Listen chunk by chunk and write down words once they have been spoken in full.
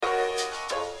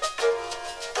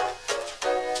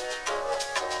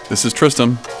This is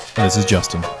Tristan. And this is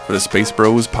Justin. For the Space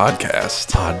Bros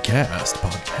Podcast. Podcast.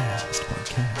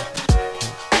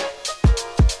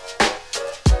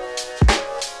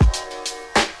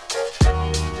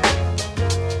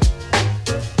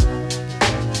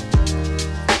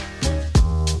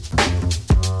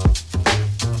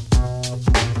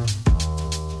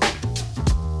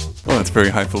 Well, that's very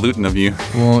highfalutin of you.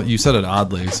 Well, you said it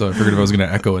oddly, so I figured if I was going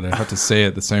to echo it, I'd have to say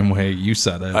it the same way you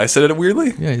said it. I said it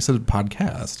weirdly? Yeah, you said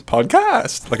podcast.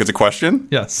 Podcast. Like it's a question?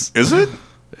 Yes. Is it?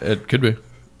 It could be.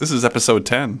 This is episode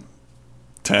 10.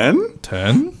 10?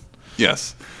 10?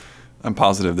 Yes. I'm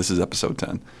positive this is episode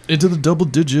 10. Into the double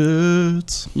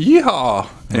digits. Yeehaw!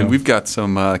 And Yeah. we've got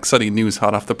some exciting news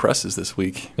hot off the presses this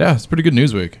week. Yeah, it's a pretty good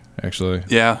news week, actually.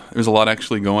 Yeah, there's a lot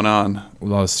actually going on. A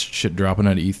lot of shit dropping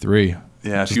at E3.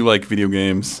 Yeah, if you like video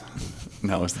games,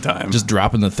 now is the time. Just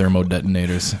dropping the thermo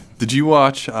detonators. Did you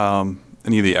watch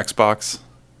any of the Xbox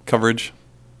coverage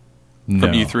No.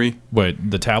 from E3? Wait,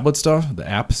 the tablet stuff? The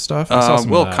app stuff? I saw some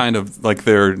Well, of that. kind of like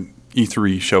their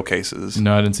E3 showcases.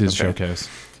 No, I didn't see the Okay. showcase.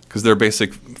 Because their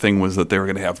basic thing was that they were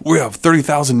going to have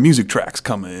 30,000 music tracks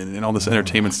coming and all this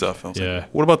entertainment stuff. I was Yeah. like,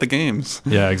 what about the games?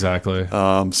 Yeah, exactly.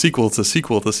 Sequel to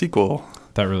sequel to sequel.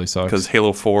 That really sucks. Because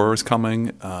Halo 4 is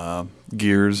coming.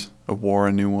 Gears of War,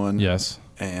 a new one. Yes.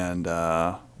 And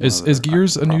Is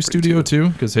Gears a new studio too?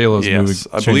 Because Halo's Yes, moving,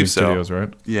 I changing believe so. studios, right?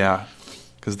 Yeah.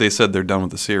 Because they said they're done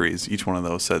with the series. Each one of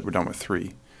those said we're done with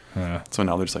 3. Yeah. So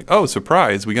now they're just like, oh,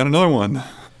 surprise, we got another one.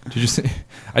 Did you see?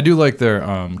 I do like their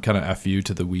kind of FU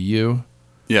to the Wii U,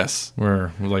 Yes.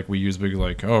 where like Wii U's big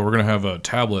like, oh, we're gonna have a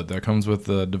tablet that comes with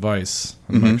the device.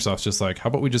 And Microsoft's just like, how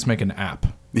about we just make an app?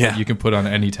 Yeah. that you can put on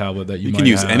any tablet that you You might can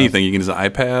use have. anything. You can use an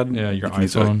iPad. Yeah, your you can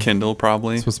use a iPhone. Kindle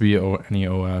probably. It's supposed to be any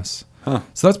OS. Huh.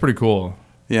 So that's pretty cool.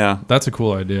 Yeah. That's a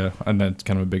cool idea, and that's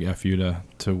kind of a big FU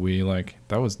to Wii. Like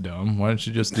that was dumb. Why didn't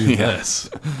you just do Yes.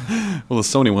 Well, the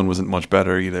Sony one wasn't much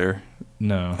better either. this?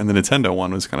 No, And the Nintendo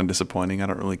one was kind of disappointing. I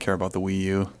don't really care about the Wii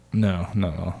U. no,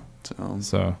 not at all.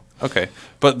 So Okay.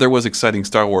 But there was exciting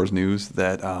Star Wars news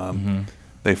that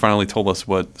they finally told us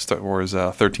what Star Wars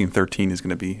 1313 is going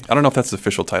to be. I don't know if that's the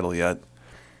official title yet.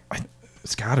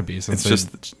 it's got to be since It's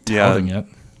they're just touting it.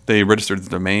 They registered the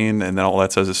domain, and then all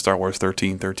that says is Star Wars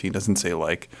 1313. Doesn't say,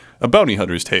 like, a bounty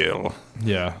hunter's tale.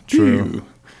 Yeah, true. Ew.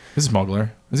 He's a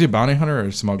smuggler. Is he a bounty hunter or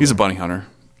a smuggler? He's a bounty hunter.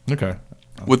 Okay.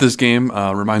 What this game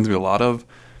reminds me a lot of,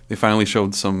 they finally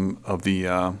showed some of the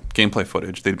gameplay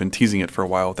footage. They'd been teasing it for a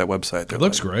while with that website. They're It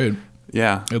looks like, great.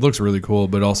 Yeah, It looks really cool,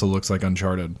 but it also looks like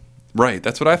Uncharted. right.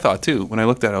 That's what I thought, too. When I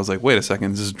looked at it, I was like, wait a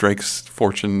second, is this Drake's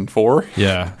Fortune 4?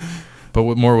 Yeah. But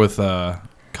more with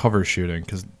cover shooting,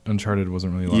 because Uncharted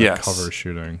wasn't really like Yes. cover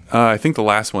shooting. I think the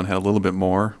last one had a little bit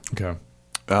more, Okay.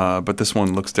 but this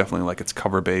one looks definitely like it's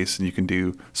cover-based, and you can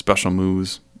do special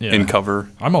moves Yeah. in cover.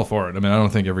 I'm all for it. I mean, I don't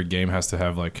think every game has to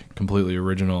have like completely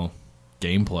original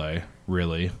gameplay,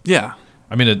 really. Yeah.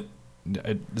 I mean,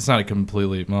 it's not a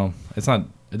completely, well, it's not,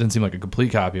 it didn't seem like a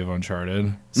complete copy of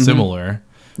Uncharted. Similar.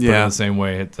 But Yeah. in the same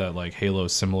way that like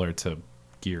Halo's similar to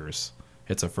Gears.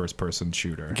 It's a first-person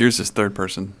shooter. Gears is third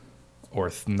person. Or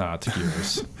not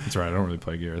Gears. That's right. I don't really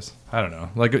play Gears. I don't know.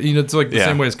 Like it's like the Yeah.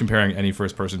 same way as comparing any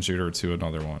first-person shooter to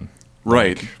another one.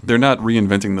 Right. Like, They're not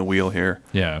reinventing the wheel here.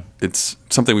 yeah. It's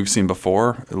something we've seen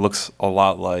before. It looks a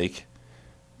lot like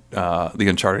the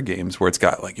Uncharted games, where it's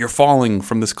got like you're falling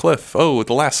from this cliff. Oh, at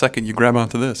the last second you grab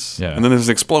onto this, Yeah. and then there's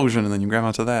an explosion, and then you grab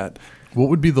onto that. What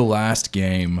would be the last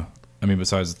game? I mean,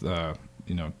 besides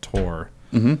Tor,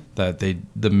 that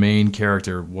the main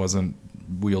character wasn't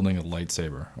wielding a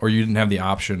lightsaber, or you didn't have the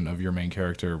option of your main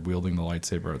character wielding the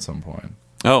lightsaber at some point.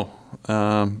 Oh,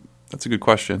 that's a good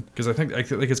question. Because I think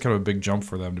it's kind of a big jump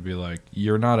for them to be like,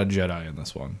 you're not a Jedi in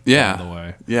this one. Yeah, By the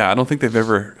way. yeah. I don't think they've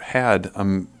ever had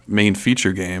a main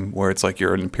feature game where it's like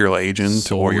you're an Imperial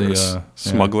agent or you're Solely, a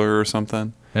smuggler or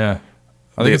something. Yeah.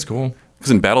 I think it's cool.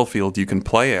 Because in Battlefield you can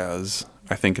play as,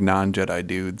 I think, non-Jedi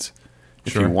dudes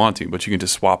if Sure. you want to, but you can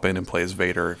just swap in and play as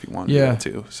Vader if you want to Yeah. do that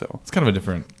too. So It's kind of a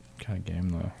different kind of game,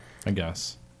 though, I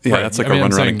guess. yeah, Right. that's like I mean, a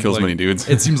run I'm around saying, and kills like, many dudes.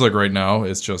 It seems like right now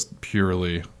it's just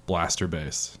purely blaster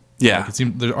based. Yeah. Like it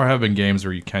seems there have been games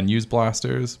where you can use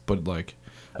blasters, but like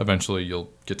eventually you'll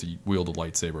get to wield a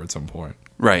lightsaber at some point.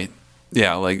 Right.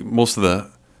 Yeah, like most of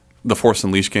the Force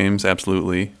Unleashed games,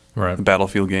 absolutely. Right. The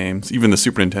Battlefield games, even the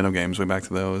Super Nintendo games, way back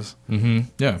to those. Mm-hmm.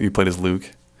 Yeah, You played as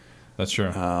Luke. that's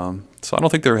true. So I don't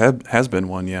think there has been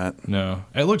one yet. No,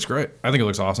 it looks great. I think it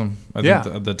looks awesome. I Yeah.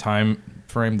 think the time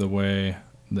frame, the way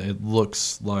that it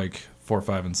looks like 4,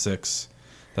 5, and 6,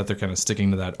 that they're kind of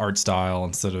sticking to that art style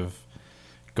instead of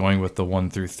going with the 1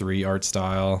 through 3 art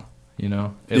style. You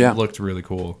know, it Yeah. looked really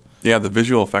cool. Yeah, the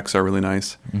visual effects are really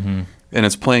nice. Mm-hmm. And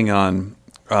it's playing on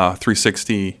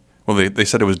 360. Well, they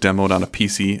said it was demoed on a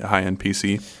PC, a high-end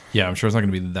PC. Yeah, I'm sure it's not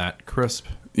going to be that crisp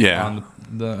Yeah. on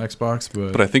the Xbox,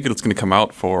 but But I think it's going to come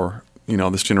out for,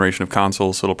 this generation of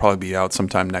consoles, so it'll probably be out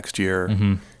sometime next year.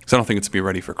 Because I don't think it's going to be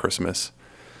ready for Christmas.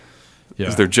 yeah.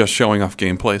 Because they're just showing off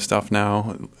gameplay stuff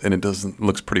now, and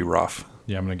looks pretty rough.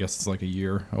 Yeah, I'm going to guess it's like a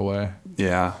year away.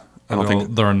 Yeah. I don't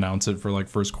think... They'll announce it for like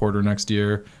first quarter next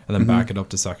year and then back it up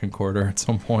to second quarter at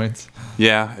some point.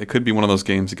 Yeah, it could be one of those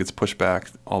games that gets pushed back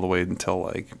all the way until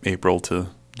like April to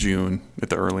June at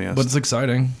the earliest. But it's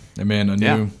exciting. I mean, a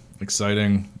new,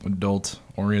 exciting,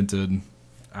 adult-oriented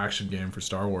action game for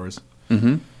Star Wars.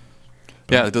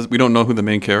 Yeah, we don't know who the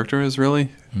main character is,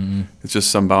 really. It's just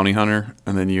some bounty hunter,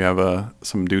 and then you have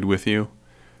some dude with you.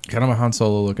 Kind of a Han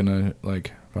Solo looking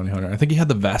like bounty hunter. I think he had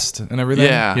the vest and everything.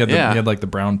 Yeah, he had like the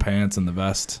brown pants and the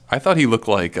vest. I thought he looked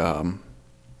like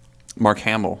Mark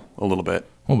Hamill a little bit.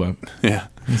 A little bit. Yeah.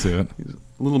 You can see it.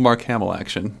 A little Mark Hamill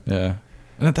action. Yeah.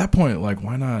 And at that point, like,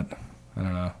 why not? I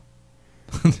don't know.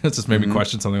 That just made me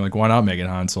question something like, why not make it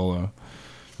Han Solo?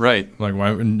 Right. Like,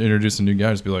 why introduce a new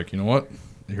guy? Just be like, you know what?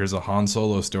 Here's a Han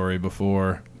Solo story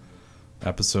before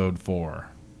Episode 4.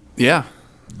 Yeah.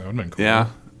 That would have been cool. Yeah.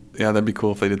 Yeah, that'd be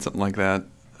cool if they did something like that.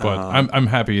 But I'm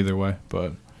happy either way.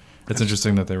 But it's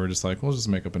interesting that they were just like, we'll just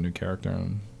make up a new character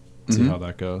and see how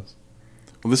that goes.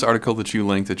 Well, this article that you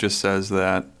linked, it just says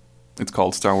that it's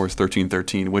called Star Wars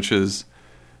 1313, which is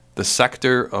the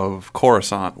sector of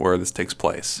Coruscant where this takes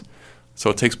place. So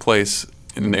it takes place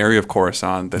in an area of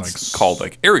Coruscant that's called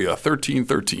like Area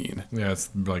 1313. Yeah, it's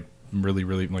like really,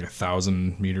 really like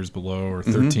 1,000 meters below or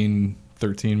 13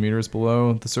 meters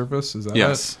below the surface. Is that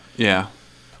Yes. it? Yeah.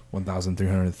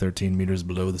 1,313 meters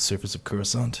below the surface of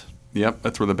Coruscant. Yep,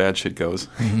 that's where the bad shit goes.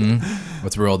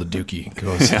 That's where all the dookie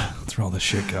goes. Yeah. That's where all the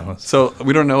shit goes. So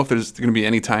we don't know if there's going to be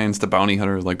any tie-ins to bounty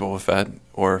hunters like Boba Fett,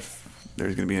 or if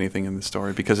there's going to be anything in the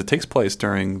story, because it takes place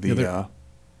during the.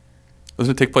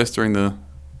 Doesn't it take place during the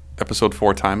Episode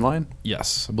 4 timeline?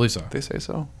 Yes, I believe so. They say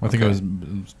so. I think it was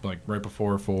like right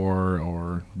before 4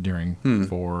 or during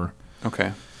 4.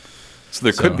 Okay, so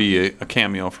there could be a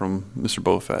cameo from Mr.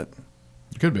 Boba Fett.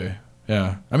 It could be.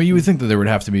 Yeah, I mean, you would think that there would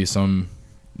have to be some.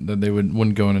 That they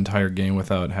wouldn't go an entire game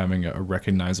without having a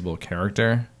recognizable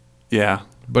character. Yeah,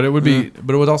 but it would be.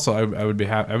 But it would also. I would be.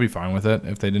 I'd be fine with it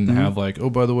if they didn't have like. Oh,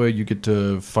 by the way, you get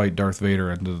to fight Darth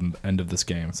Vader at the end of this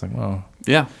game. It's like, well,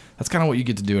 yeah, that's kind of what you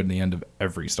get to do at the end of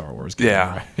every Star Wars game.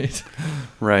 Yeah, right.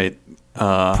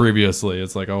 Right. Previously,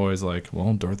 it's like always like,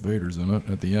 well, Darth Vader's in it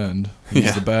at the end.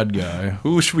 He's the bad guy.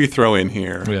 Who should we throw in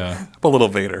here? Yeah, a little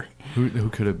Vader. Who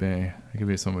could it be? It could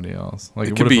be somebody else. Like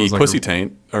it could be Pussy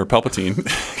Taint or Palpatine.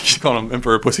 You call him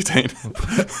Emperor Pussy Taint.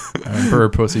 Emperor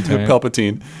Pussy Taint.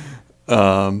 Palpatine.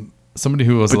 Somebody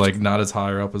who was like not as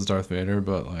higher up as Darth Vader,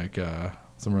 but like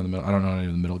somewhere in the middle. I don't know any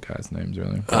of the middle guys' names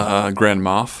really. Grand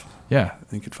Moff. Yeah,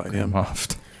 you could fight Grand him.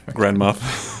 Moff. Grand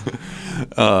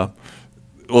Moff.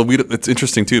 Well, it's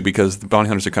interesting too because the bounty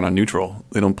hunters are kind of neutral.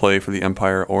 They don't play for the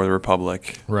Empire or the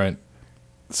Republic. Right.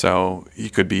 So you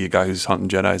could be a guy who's hunting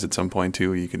Jedis at some point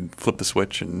too. You could flip the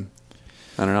switch and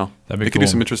I don't know. That'd be they could do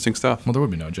some interesting stuff. Well, there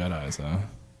would be no Jedis though.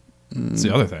 It's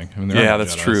the other thing. I mean,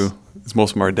 that's Jedis. true. Most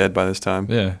of them are dead by this time.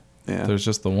 Yeah. Yeah. There's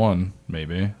just the one,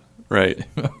 maybe. Right.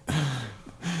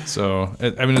 So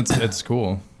it's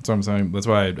cool. That's what I'm saying. That's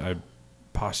why I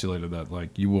postulated that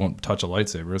like you won't touch a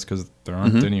lightsaber is because there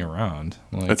aren't any around.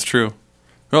 Like, that's true.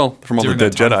 Well, from all the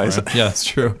dead Jedis. Yeah, that's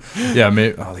true. Yeah,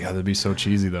 maybe. Oh, yeah, that'd be so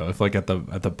cheesy though. If like at the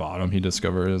bottom he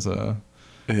discovers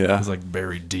it's like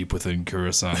buried deep within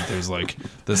Coruscant. There's like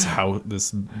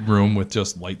this room with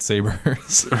just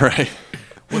lightsabers. Right.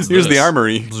 Here's the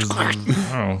armory.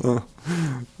 Oh.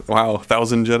 Wow,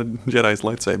 1,000 Jedi's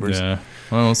lightsabers. Yeah.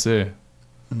 Well, we'll see.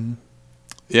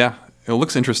 Yeah, it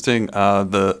looks interesting.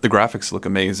 The graphics look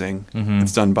amazing.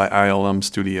 It's done by ILM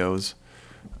Studios.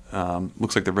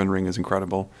 Looks like the rendering is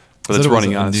incredible, but it's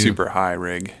running on a super high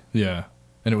rig. Yeah,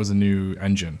 and it was a new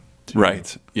engine. Too.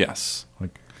 Right. Yes.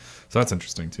 So that's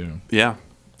interesting too. Yeah.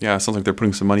 Yeah. It sounds like they're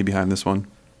putting some money behind this one.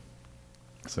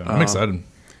 So I'm excited.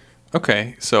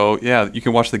 Okay, so yeah, you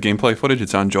can watch the gameplay footage.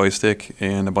 It's on Joystick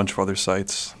and a bunch of other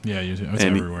sites. Yeah, it's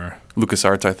everywhere.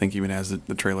 LucasArts, I think, even has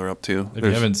the trailer up too. If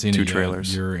you haven't seen two it yet,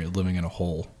 trailers. You're living in a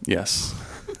hole. Yes.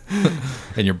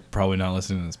 And you're probably not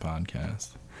listening to this podcast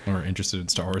or interested in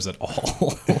Star Wars at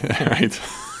all. Right.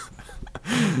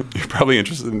 You're probably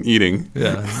interested in eating.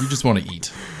 Yeah, you just want to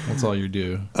eat. That's all you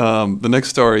do. The next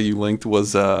story you linked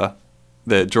was that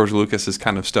George Lucas is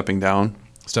kind of stepping down.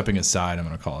 Stepping aside, I'm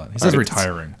going to call it. He says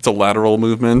retiring. It's a lateral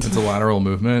movement. It's a lateral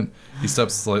movement. He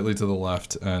steps slightly to the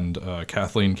left, and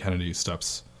Kathleen Kennedy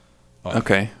steps up.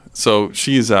 Okay. So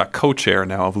she's co-chair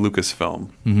now of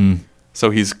Lucasfilm. So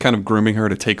he's kind of grooming her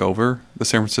to take over the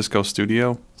San Francisco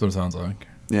studio. That's what it sounds like.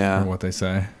 Yeah. Or what they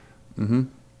say.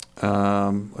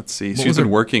 Let's see. She's been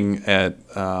working at...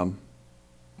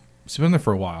 she's been there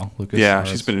for a while, Lucas. Yeah,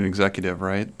 she's been an executive,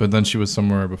 right? But then she was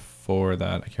somewhere before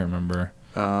that. I can't remember.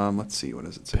 Let's see. What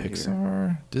does it say Pixar?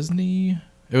 here? Disney?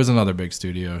 It was another big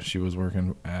studio she was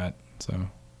working at. So,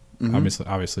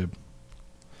 obviously,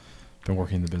 been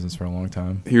working in the business for a long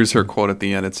time. Here's her quote at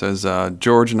the end. It says,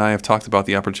 George and I have talked about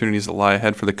the opportunities that lie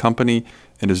ahead for the company,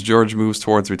 and as George moves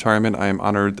towards retirement, I am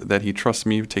honored that he trusts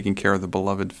me taking care of the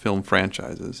beloved film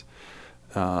franchises.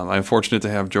 I am fortunate to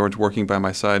have George working by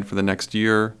my side for the next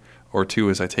year or two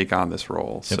as I take on this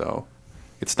role. Yep. So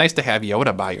it's nice to have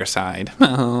Yoda by your side.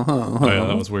 Oh, yeah,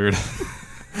 that was weird.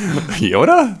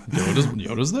 Yoda?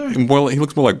 Yoda's there? He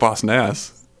looks more like Boss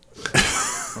Nass.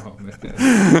 Oh,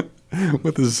 man.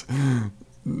 With his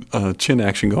chin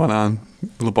action going on.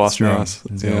 Little Boss Nass.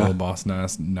 He's got a little Boss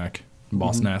Nass neck.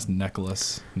 Boss Nass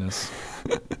necklace-ness.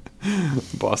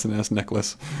 Boss Nass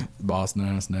necklace. Boss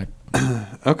Nass neck.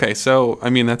 Okay, so, I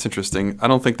mean, that's interesting. I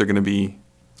don't think they're going to be...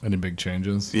 Any big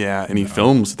changes? Yeah, any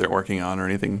films they're working on or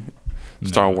anything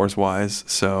Star Wars-wise.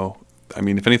 So, I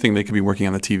mean, if anything, they could be working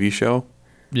on the TV show.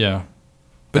 Yeah.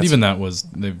 But even that was...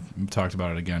 They've talked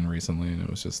about it again recently, and it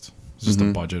was just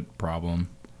a budget problem.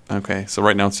 Okay, so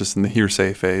right now it's just in the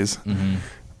hearsay phase.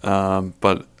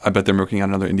 But I bet they're working on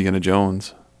another Indiana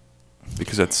Jones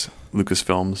because that's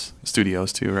Lucasfilms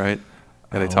Studios too, right?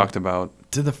 Yeah, they talked about.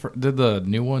 Did the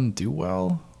new one do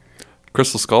well?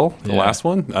 Crystal Skull, the last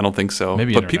one? I don't think so.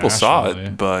 Maybe but people saw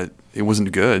it, but it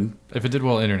wasn't good. If it did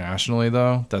well internationally,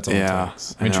 though, that's all it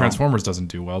takes. I mean, Transformers doesn't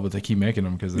do well, but they keep making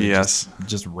them because they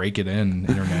just rake it in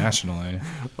internationally.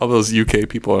 All those UK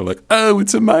people are like, "Oh,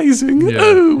 it's amazing!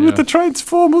 With the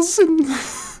Transformers and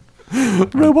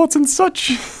robots and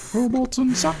such,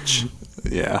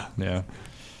 Yeah.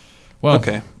 Well,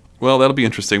 okay. Well, that'll be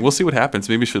interesting. We'll see what happens.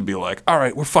 Maybe she'll be like, all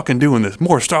right, we're fucking doing this.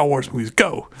 More Star Wars movies,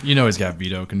 go. You know he's got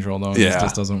veto control, though. He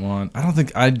just doesn't want...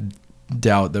 I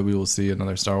doubt that we will see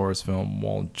another Star Wars film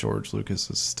while George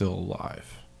Lucas is still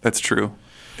alive. That's true.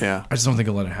 Yeah. I just don't think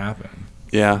he'll let it happen.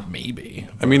 Yeah. Maybe.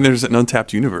 I mean, there's an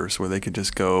untapped universe where they could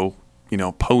just go,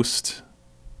 post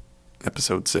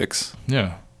Episode 6.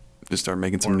 Yeah. Just start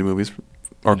making some new movies.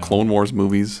 Or Clone Wars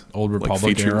movies. Old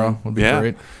Republic era would be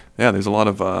great. Yeah, there's a lot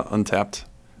of untapped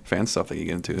fan stuff that you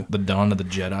get into. The Dawn of the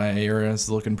Jedi era is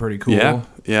looking pretty cool.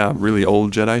 Yeah, really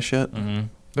old Jedi shit. That'd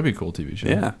be a cool TV show.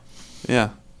 Yeah,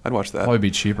 I'd watch that. Probably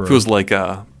be cheaper. If it was like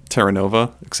Terra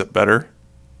Nova, except better.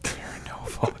 Terra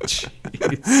Nova,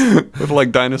 jeez. With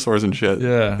like dinosaurs and shit.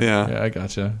 Yeah, I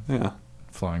gotcha. Yeah.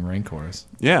 Flying rancors.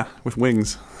 Yeah, with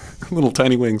wings. Little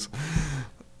tiny wings.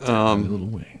 Little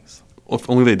wings. Well, if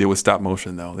only they did with stop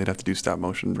motion, though. They'd have to do stop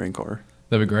motion rancor.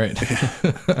 That'd be great.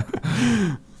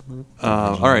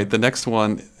 All right, the next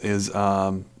one is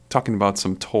talking about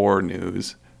some Tor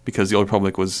news because the Old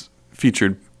Republic was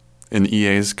featured in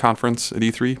EA's conference at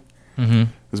E3. It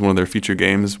was one of their feature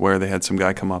games where they had some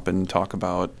guy come up and talk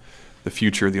about the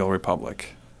future of the Old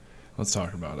Republic. Let's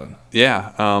talk about it.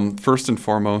 Yeah. First and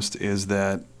foremost is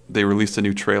that they released a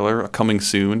new trailer, coming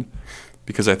soon,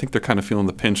 because I think they're kind of feeling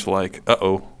the pinch like,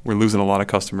 uh-oh, we're losing a lot of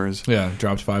customers. Yeah,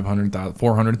 dropped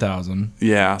 400,000.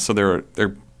 Yeah, so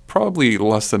they're probably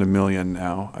less than 1 million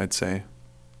now, I'd say.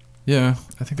 Yeah,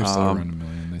 I think they're still around 1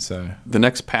 million, they say. The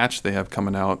next patch they have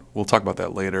coming out, we'll talk about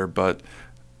that later, but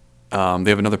they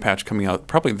have another patch coming out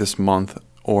probably this month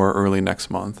or early next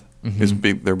month. Is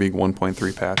their big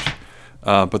 1.3 patch.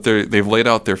 But they've laid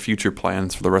out their future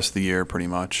plans for the rest of the year pretty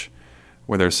much,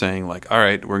 where they're saying like, all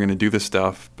right, we're going to do this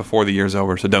stuff before the year's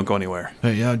over, so don't go anywhere.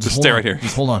 Hey, yeah, just stay right here.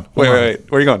 Just hold on. Wait. Where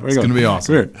are you going? It's going to be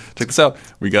awesome. Come here. Check this out.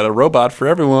 We got a robot for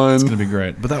everyone. It's going to be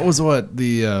great. But that was what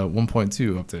the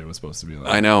 1.2 update was supposed to be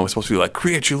like. I know. It's supposed to be like,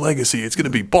 create your legacy. It's going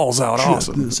to be balls out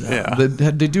awesome. Yeah.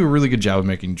 They do a really good job of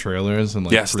making trailers. And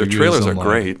like yes, their trailers are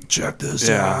great. Check this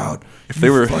out. If they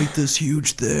were fight this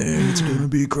huge thing, it's going to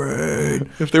be great.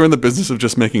 If they were in the business of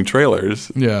just making trailers,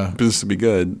 business would be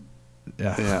good.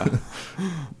 Yeah.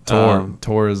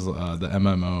 Tor is the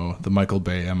MMO, the Michael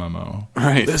Bay MMO.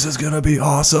 Right. This is going to be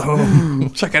awesome.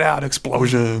 Check it out.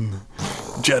 Explosion.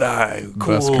 Jedi.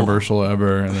 Cool. Best commercial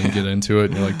ever. And then you get into it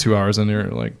and you're like 2 hours in there.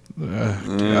 You're like,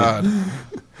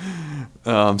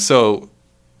 God. So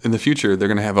in the future, they're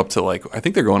going to have up to I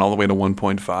think they're going all the way to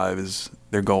 1.5 is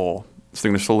their goal. So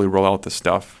they're going to slowly roll out this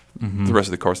stuff the rest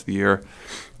of the course of the year.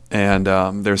 And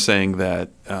they're saying that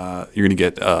you're going to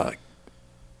get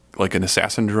like an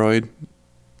assassin droid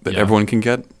that everyone can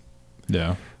get.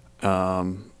 Yeah.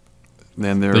 Then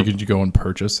they could you go and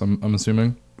purchase? I'm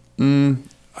assuming.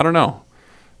 I don't know.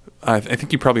 I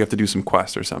think you probably have to do some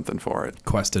quest or something for it.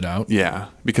 Quest it out. Yeah,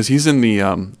 because he's in the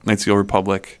Knights of the Old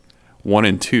Republic 1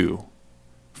 and 2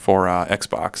 for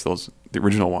Xbox, the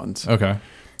original ones. Okay.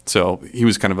 So he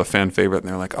was kind of a fan favorite, and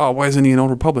they're like, "Oh, why isn't he in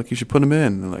Old Republic? You should put him in."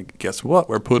 And they're like, "Guess what?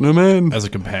 We're putting him in As a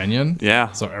companion.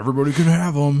 Yeah. So everybody can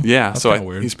have him. Yeah, That's so kinda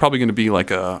weird. he's probably going to be like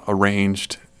a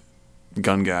ranged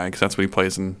gun guy because that's what he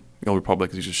plays in the Old Republic.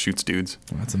 Is he just shoots dudes.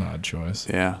 That's an odd choice.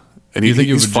 Yeah, and Do you think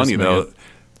it he's would funny just make though. it-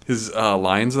 His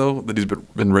lines though that he's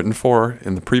been written for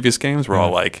in the previous games were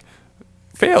all like,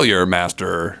 "Failure,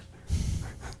 master."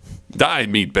 Die,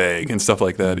 meatbag, and stuff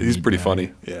like that. He's pretty Meatbag.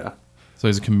 funny. Yeah. So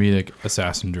he's a comedic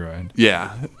assassin droid.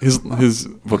 Yeah. His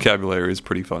vocabulary is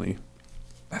pretty funny.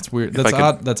 That's weird. If That's I could-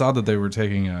 odd. That's odd that they were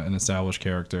taking an established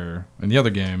character in the other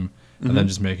game and then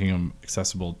just making him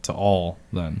accessible to all.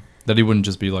 Then that he wouldn't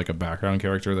just be like a background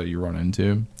character that you run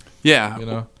into. Yeah. You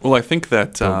know? Well, I think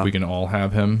that But we can all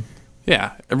have him.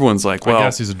 yeah, everyone's like, well, I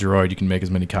guess he's a droid. You can make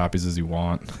as many copies as you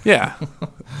want. yeah.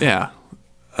 Yeah.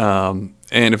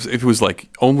 And if it was like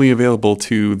only available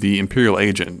to the Imperial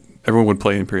agent, everyone would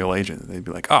play Imperial agent. They'd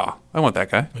be like, "Oh, I want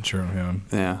that guy." But sure, yeah.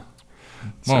 Yeah.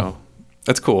 So Well,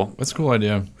 that's cool. that's a cool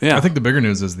idea. Yeah. I think the bigger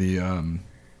news is the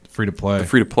free to play.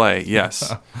 Free to play,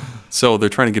 yes. So they're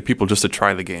trying to get people just to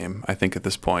try the game, I think, at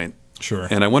this point. Sure.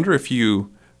 And I wonder if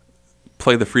you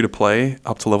play the free to play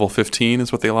up to level 15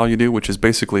 is what they allow you to do, which is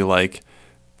basically like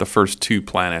the first 2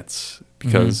 planets.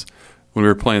 Because when we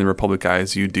were playing the Republic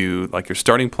guys, you do like your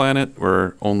starting planet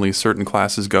where only certain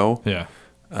classes go. Yeah.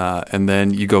 And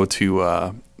then you go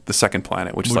to the second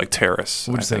planet, which is like Terrace.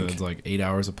 Would I you say think. that's like 8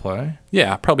 hours of play?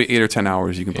 Yeah, probably 8 or 10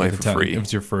 hours you can play 8 to for 10, free. If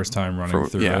it's your first time running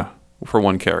through it. For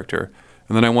one character.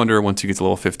 And then I wonder once you get to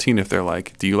level 15 if they're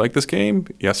like, "Do you like this game?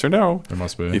 Yes or no?" There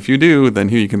must be. If you do, then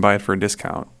here you can buy it for a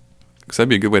discount. Because that'd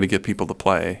be a good way to get people to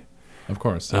play. Of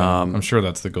course. Yeah. I'm sure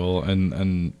that's the goal.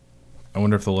 And I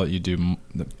wonder if they'll let you do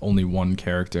only one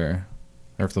character.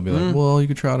 Or if they'll be like, well, you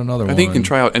could try out another one. I think you can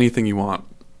try out anything you want.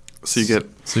 So you get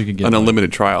get an like-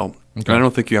 unlimited trial. Okay. And I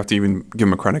don't think you have to even give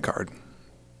them a credit card.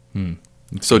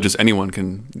 So just anyone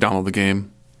can download the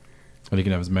game. And you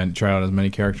can have try out as many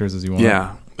characters as you want.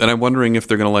 Yeah. And I'm wondering if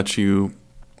they're going to let you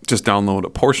just download a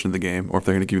portion of the game or if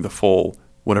they're going to give you the full,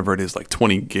 whatever it is, like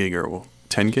 20 gig or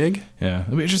 10 gig. Yeah.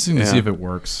 It'll be interesting to see if it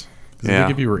works. 'Cause I Yeah.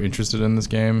 think if you were interested in this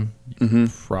game, you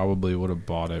probably would have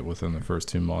bought it within the first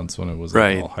 2 months when it was like,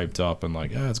 Right. all hyped up and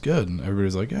like, yeah, it's good. And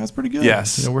everybody's like, yeah, it's pretty good.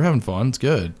 Yes. You know, we're having fun. It's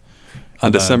good.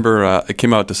 On December, it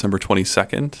came out December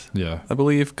 22nd, Yeah. I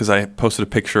believe, because I posted a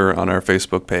picture on our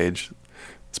Facebook page,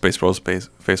 Space Bros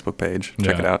Facebook page,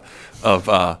 check it Yeah. out,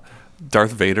 of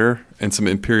Darth Vader and some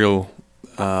Imperial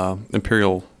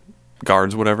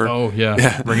guards, whatever. Oh,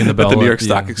 yeah. Ringing the bell at the New at York the,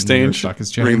 Stock New York Exchange. Stock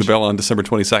Exchange. Ringing the bell on December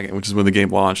 22nd, which is when the game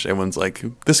launched. Everyone's like,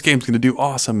 this game's going to do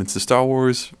awesome. It's the Star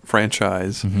Wars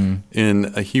franchise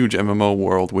in a huge MMO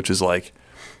world, which is like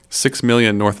 6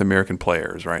 million North American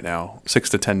players right now, 6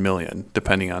 to 10 million,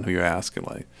 depending on who you ask. And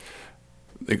like,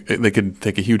 they could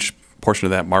take a huge portion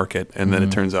of that market, and then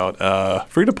it turns out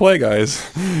free to play, guys.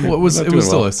 Well, it was Not doing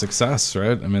still well. a success,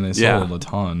 right? I mean, they Yeah. sold a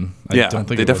ton. I Yeah, don't think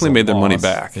they it was definitely a made their money loss.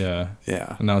 back. Yeah.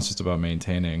 Yeah, And now it's just about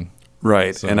maintaining.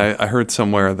 right. So- And I heard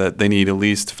somewhere that they need at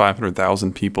least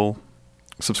 500,000 people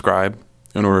subscribe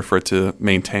in order for it to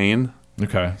maintain.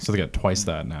 Okay. So they got twice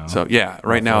that now. So yeah,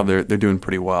 right now Awesome. they're doing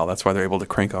pretty well. That's why they're able to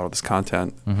crank out all this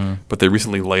content. But they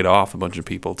recently laid off a bunch of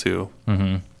people too.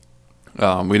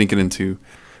 We didn't get into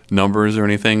numbers or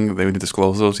anything. They didn't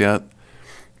disclose those yet.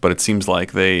 But it seems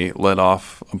like they let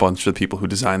off a bunch of people who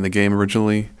designed the game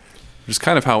originally. Which is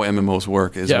kind of how MMOs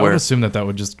work. Is yeah, I where would assume that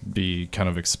would just be kind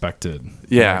of expected.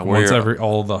 Yeah, Like, where once you're-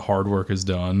 all the hard work is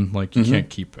done, like you can't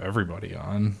keep everybody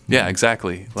on. yeah,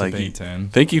 exactly. Like, debate in.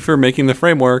 thank you for making the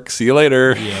framework. See you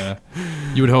later. Yeah.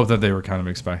 You would hope that they were kind of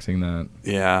expecting that.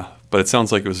 Yeah, but it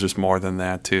sounds like it was just more than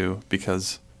that too,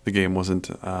 because the game wasn't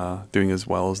doing as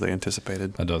well as they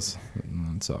anticipated. That does.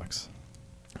 It sucks.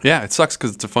 Yeah, it sucks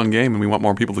because it's a fun game and we want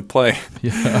more people to play.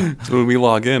 Yeah. So when we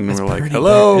log in, we're like, pretty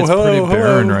hello, it's hello, pretty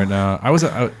barren hello. right now. I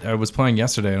was playing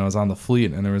yesterday and I was on the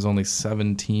fleet and there was only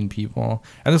 17 people,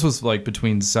 and this was like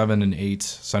between 7 and 8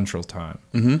 Central Time.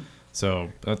 So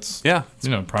that's Yeah,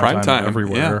 prime time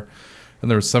everywhere. yeah. And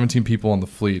there were 17 people on the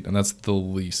fleet, and that's the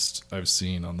least I've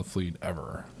seen on the fleet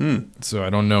ever. So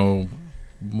I don't know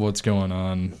what's going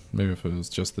on. Maybe if it was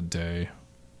just the day,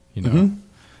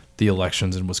 the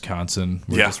elections in Wisconsin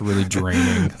were Yeah. just really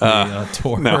draining the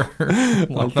tour. no. I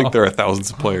don't think there are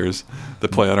thousands of players that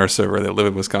play on our server that live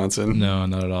in Wisconsin. No,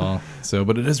 not at all. So,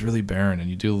 but it is really barren, and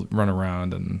you do run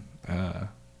around. And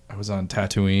I was on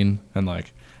Tatooine, and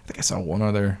like I think I saw one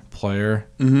other player.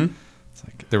 It's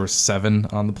like there were 7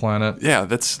 on the planet. Yeah,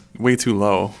 that's way too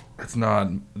low.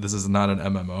 This is not an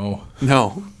MMO.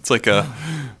 No, it's like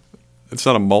it's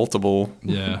not a multiple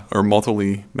or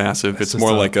multiply massive. It's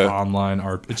more like a online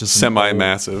it's just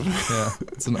semi-massive. Yeah,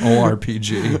 it's an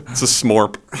ORPG. It's a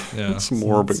smorp. Yeah,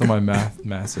 smorp.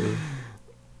 Semi-massive.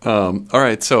 All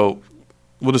right, so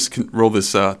we'll just roll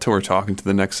this tour talk into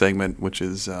the next segment, which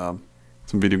is some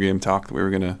video game talk that we were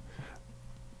going to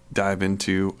dive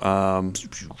into.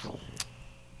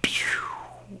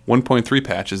 1.3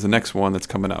 patch is the next one that's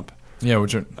coming up. Yeah,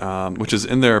 which is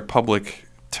in their public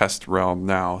test realm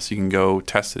now, so you can go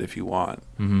test it if you want.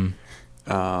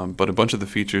 Mm-hmm. But a bunch of the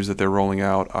features that they're rolling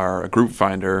out are a group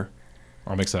finder.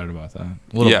 I'm excited about that.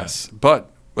 A little bit. But,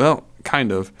 well,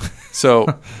 kind of. So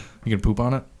you can poop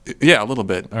on it? Yeah, a little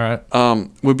bit. All right.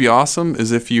 Would be awesome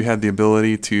is if you had the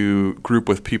ability to group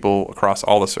with people across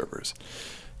all the servers.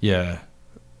 Yeah.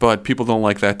 But people don't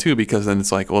like that too, because then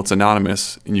it's like, well, it's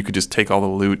anonymous, and you could just take all the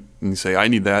loot and say, I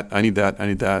need that, I need that, I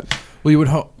need that. Well, you would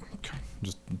hope.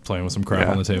 Just playing with some crap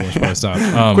on the table. I should probably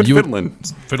stop. Quit fiddling.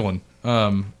 Fiddling.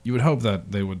 You would hope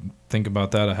that they would think about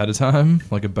that ahead of time,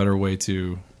 like a better way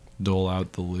to dole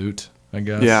out the loot, I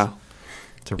guess. Yeah.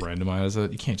 To randomize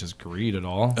it. You can't just greed it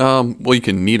all. Well, you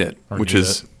can need it, which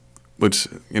if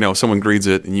someone greeds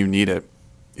it and you need it,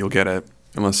 you'll get it,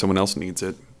 unless someone else needs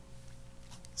it.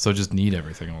 So just need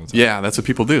everything all the time. Yeah, that's what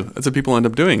people do. That's what people end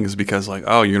up doing, is because like,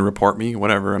 oh, you're going to report me?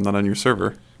 Whatever, I'm not on your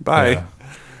server. Bye. Yeah.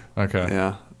 Okay.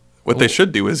 Yeah. What they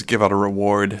should do is give out a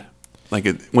reward. Like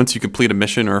once you complete a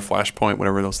mission or a flashpoint,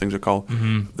 whatever those things are called,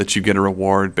 that you get a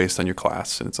reward based on your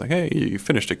class. And it's like, hey, you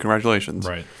finished it. Congratulations.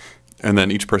 Right. And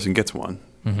then each person gets one.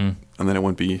 Mm-hmm. And then it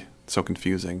wouldn't be so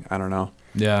confusing. I don't know.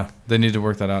 Yeah, they need to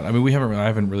work that out. I mean, I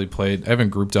haven't really played. I haven't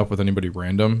grouped up with anybody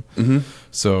random. Mm-hmm.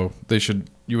 So they should.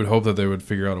 You would hope that they would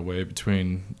figure out a way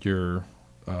between your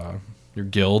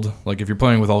guild. Like if you're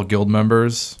playing with all guild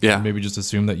members, maybe just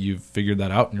assume that you've figured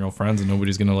that out and you're all friends and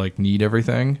nobody's gonna like need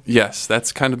everything. Yes,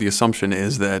 that's kind of the assumption,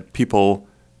 is that people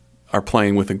are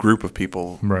playing with a group of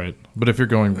people. Right. But if you're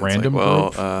going random,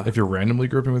 if you're randomly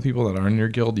grouping with people that aren't in your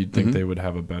guild, you'd think they would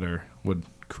would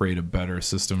create a better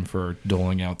system for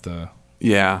doling out the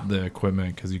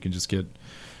equipment, because you can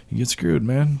get screwed,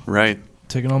 man. Right.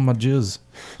 Taking all my jizz.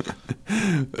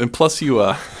 And plus you,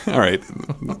 all right,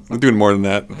 I'm doing more than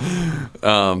that.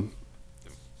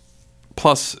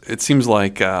 Plus, it seems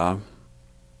like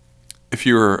if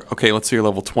you're, let's say you're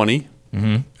level 20,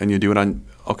 and you do it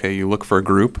you look for a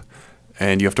group,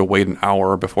 and you have to wait an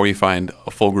hour before you find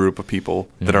a full group of people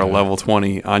that are level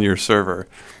 20 on your server.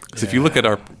 Because if you look at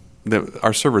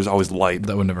our server is always light.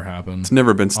 That would never happen. It's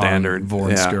never been standard.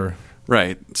 Vornsker.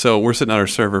 Right. So we're sitting on our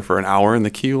server for an hour in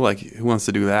the queue. Like, who wants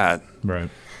to do that? Right.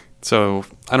 So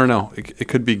I don't know. It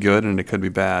could be good and it could be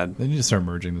bad. They need to start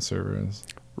merging the servers.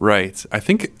 Right. I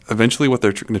think eventually what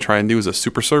they're going to try and do is a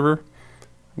super server,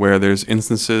 where there's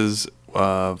instances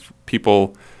of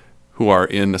people who are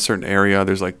in a certain area.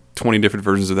 There's like 20 different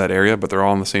versions of that area, but they're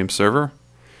all on the same server.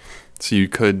 So you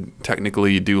could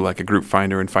technically do like a group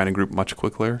finder and find a group much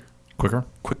quicker.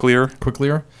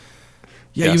 Quicklier?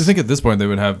 Yeah, yes. You would think at this point they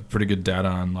would have pretty good data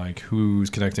on like who's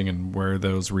connecting and where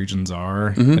those regions are,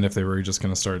 and if they were just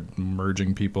going to start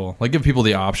merging people, like give people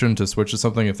the option to switch to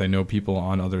something if they know people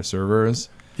on other servers.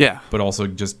 Yeah. But also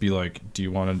just be like, do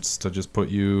you want us to just put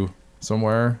you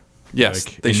somewhere? Yes,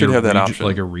 like they should have that option.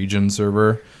 Like a region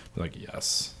server. Be like,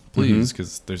 yes, please,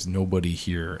 because there's nobody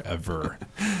here ever.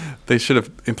 They should have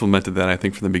implemented that, I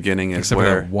think, from the beginning. Except for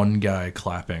that one guy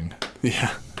clapping.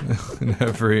 Yeah. In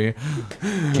every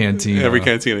cantina. Every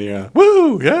cantina, yeah.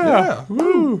 Woo! Yeah!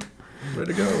 Woo! Way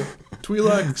to go.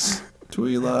 Twi'leks,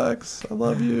 I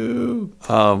love you.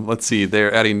 Let's see.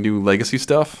 They're adding new legacy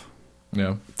stuff.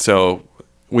 Yeah. So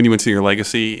when you went to your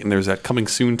legacy, and there's that coming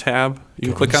soon tab you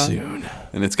can click on. Soon.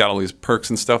 And it's got all these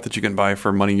perks and stuff that you can buy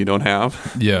for money you don't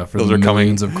have. Yeah, for those the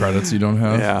millions of credits you don't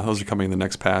have. Yeah, those are coming in the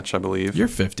next patch, I believe. You're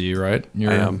 50, right?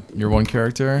 I am. You're one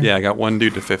character? Yeah, I got one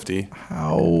dude to 50.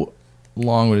 How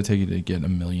long would it take you to get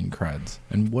 1 million creds?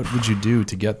 And what would you do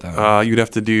to get them? You'd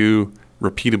have to do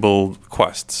repeatable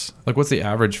quests. Like, what's the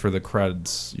average for the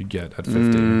creds you get at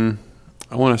 50?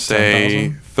 I want to say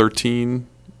 13,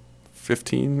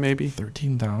 15 maybe.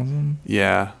 13,000?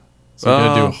 Yeah. So you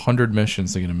got to do 100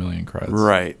 missions to get 1 million credits.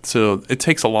 Right. So it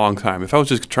takes a long time. If I was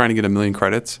just trying to get 1 million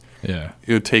credits, it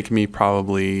would take me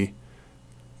probably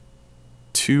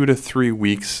 2 to 3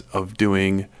 weeks of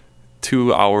doing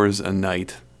 2 hours a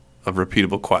night of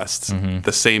repeatable quests,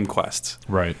 the same quests.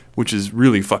 Right. Which is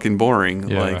really fucking boring.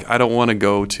 Yeah. Like, I don't want to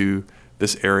go to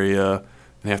this area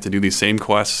and have to do these same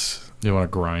quests. You want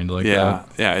to grind like that?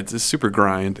 Yeah, it's a super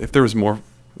grind. If there was more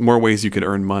ways you could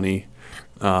earn money,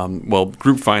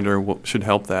 Group Finder should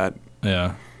help that.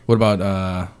 Yeah. What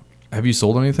about Have you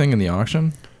sold anything in the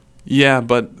auction? Yeah,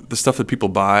 but the stuff that people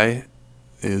buy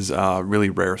is really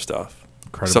rare stuff.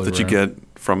 Incredibly Stuff that you rare. get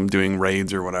from doing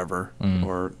raids or whatever,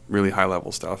 or really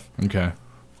high-level stuff. Okay.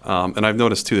 And I've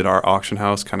noticed, too, that our auction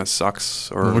house kind of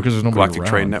sucks, or Well, because there's nobody Galactic around.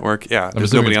 Trade Network. Yeah, I'm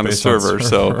there's assuming nobody it's on the based on server,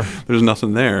 server. so there's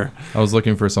nothing there. I was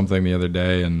looking for something the other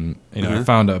day, and I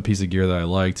found a piece of gear that I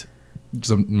liked.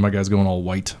 My guy's going all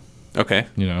white. Okay.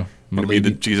 My Gonna be the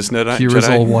lady Jesus Jedi? Kira's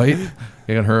all white.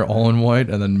 I got her all in white,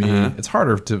 and then me. Uh-huh. It's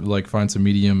harder to like find some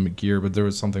medium gear, but there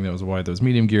was something that was white. There was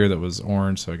medium gear that was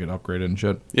orange, so I could upgrade it and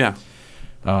shit. Yeah.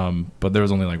 But there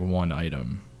was only like one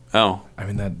item. Oh. I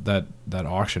mean that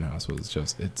auction house was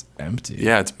it's empty.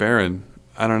 Yeah, it's barren.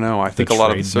 I don't know. I think a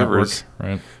lot of the trade servers... network,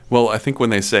 right? Well, I think when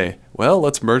they say, well,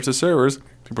 let's merge the servers,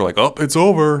 people are like, oh, it's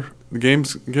over. The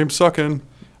game's sucking.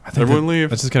 Everyone leave.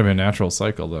 That's just kind of a natural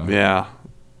cycle, though. Yeah.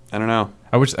 I don't know.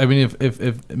 I mean, if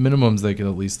minimums, they could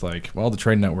at least the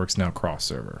trade network's now cross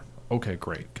server. Okay,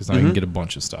 great, because now you can get a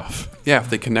bunch of stuff. Yeah, if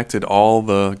they connected all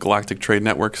the galactic trade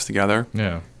networks together,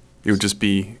 Yeah. it would just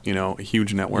be, a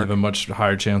huge You network. have a much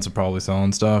higher chance of probably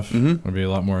selling stuff. Mhm. Would be a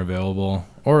lot more available,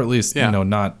 or at least Yeah.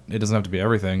 not. It doesn't have to be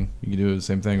everything. You can do the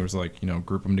same thing. Where it's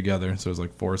group them together. So it's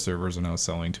like 4 servers are now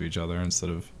selling to each other instead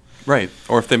of Right.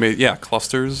 Or if they made,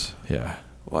 clusters. yeah,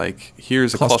 Like,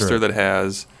 here's a Cluster cluster it. that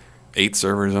has 8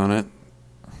 servers on it.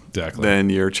 exactly. Then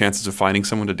your chances of finding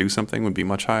someone to do something would be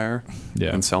much higher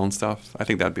Yeah. than selling stuff. I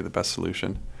think that'd be the best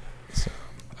solution.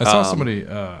 I saw somebody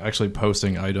actually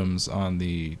posting items on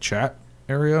the chat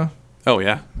area. Oh,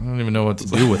 yeah. I don't even know what to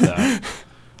do with that.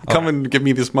 Come and give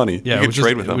me this money. Yeah, you can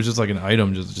trade with it them. was just like an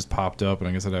item just popped up, and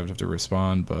I guess I'd have to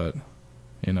respond, but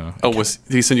Oh, did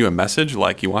he send you a message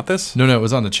like, you want this? No, it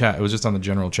was on the chat. It was just on the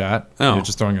general chat. Oh. It was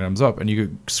just throwing items up, and you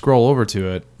could scroll over to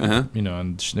it, Uh-huh.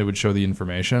 and it would show the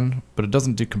information, but it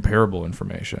doesn't do comparable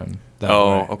information. That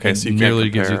Oh, way. okay, It so you can't merely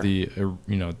gives you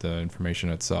compare. the information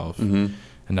itself, Mm-hmm.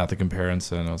 and not the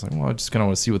comparison. I was like, well, I just kind of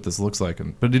want to see what this looks like,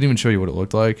 but it didn't even show you what it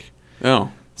looked like.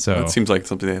 Oh, So that seems like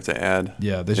something they have to add.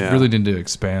 yeah, they really need to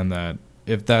expand that.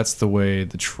 If that's the way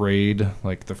the trade,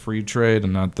 like the free trade,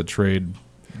 and not the trade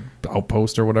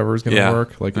outpost or whatever is going to Yeah.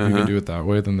 work. Like if you Uh-huh. can do it that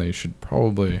way, then they should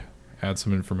probably add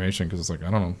some information because it's like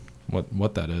I don't know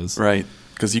what that is. Right.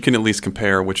 Because you can at least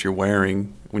compare what you're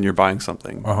wearing when you're buying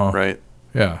something. Uh-huh. Right.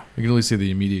 Yeah, you can at least see the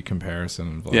immediate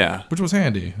comparison. Of Yeah. which was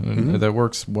handy. And Mhm. that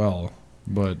works well.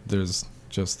 But there's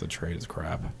just the trade is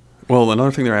crap. Well,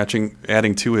 another thing they're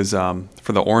adding too is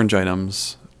for the orange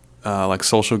items, like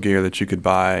social gear that you could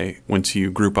buy once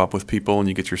you group up with people and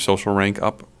you get your social rank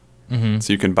up. Mm-hmm.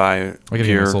 So you can buy I gotta get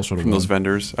gear my social to from those 1.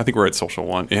 vendors. I think we're at social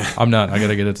 1. Yeah. I'm not. I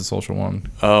gotta get it to social 1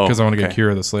 Oh, because I want to get okay.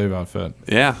 Kira the slave outfit.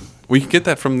 Yeah. We can get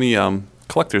that from the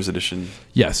collector's edition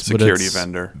Yes, security but it's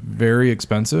vendor. very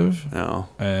expensive. Oh.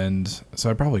 And so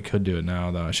I probably could do it now,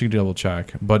 though. I should double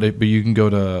check. But you can go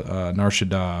to Nar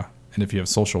Shaddaa, and if you have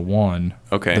Social 1,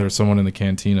 Okay. there's someone in the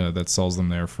cantina that sells them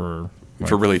there for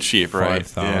For really cheap, right?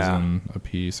 5,000 a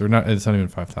piece. Or not, it's not even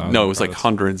 5,000. No, it was like but it's-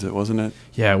 hundreds, wasn't it?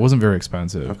 Yeah, it wasn't very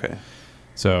expensive. Okay.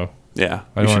 So Yeah,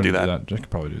 I we don't should do wanna that. I could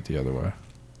probably do it the other way.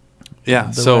 Yeah,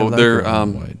 The so light they're brown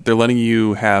and white. they're letting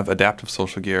you have adaptive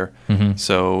social gear, Mhm.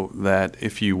 so that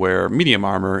if you wear medium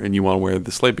armor and you want to wear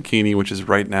the slave bikini, which is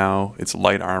right now it's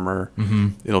light armor,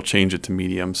 it'll change it to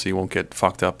medium, so you won't get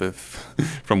fucked up if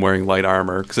from wearing light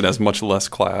armor because it has much less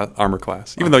armor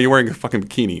class. Even though you're wearing a fucking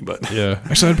bikini, but Yeah.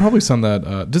 Actually, I'd probably send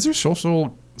that. Does your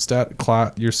social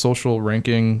your social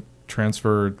ranking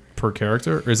transfer per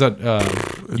character? Or is that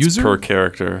it's user? per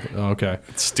character. Oh, okay.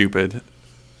 It's stupid.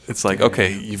 It's like,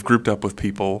 okay, you've grouped up with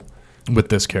people With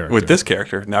this character. with this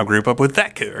character. Now group up with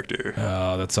that character.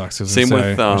 Oh, that sucks. 'Cause Same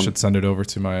with, I should send it over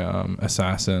to my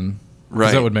assassin. 'Cause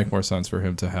Right. that would make more sense for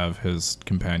him to have his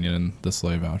companion in the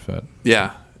slave outfit.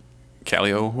 Yeah.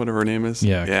 Callio, whatever her name is.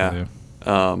 Yeah, Yeah.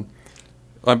 Callio.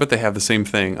 I bet they have the same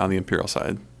thing on the Imperial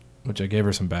side. Which I gave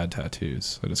her some bad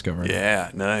tattoos. I discovered. Yeah,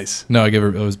 nice. No, I gave her.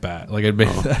 It was bad. Like I made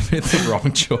the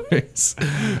wrong choice.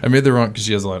 I made the wrong because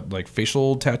she has a lot like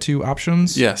facial tattoo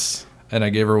options. Yes. And I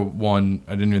gave her one.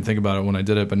 I didn't even think about it when I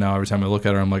did it, but now every time I look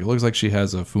at her, I'm like, it looks like she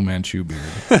has a Fu Manchu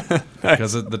beard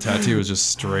because the tattoo is just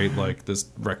straight like this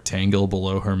rectangle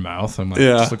below her mouth. I'm like,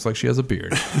 Yeah. it just looks like she has a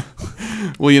beard.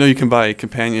 Well, you can buy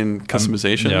companion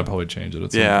customization. Yeah, I'll probably change it.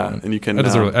 At some Yeah, point. and you can,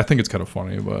 I think it's kind of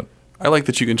funny, but I like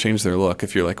that you can change their look.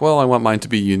 If you're like, well, I want mine to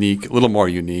be unique, a little more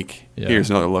unique. Yeah. Here's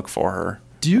another look for her.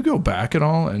 do you go back at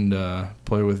all and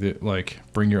play with it? Like,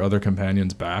 bring your other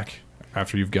companions back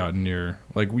after you've gotten your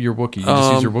Wookiee? You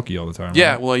just use your Wookiee all the time.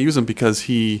 Yeah, right? well, I use him because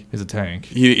he He's a tank.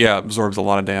 absorbs a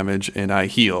lot of damage, and I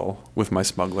heal with my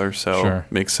smuggler, so Sure.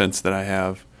 it makes sense that I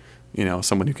have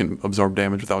someone who can absorb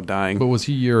damage without dying. But was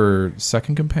he your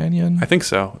second companion? I think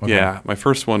so. Okay. Yeah, my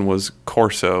first one was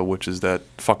Corso, which is that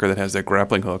fucker that has that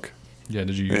grappling hook. Yeah.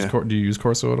 Did you use do you use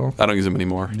Corso at all? I don't use him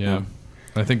anymore. Yeah.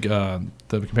 I think the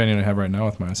companion I have right now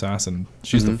with my assassin,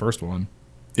 she's the first one.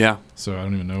 Yeah. So I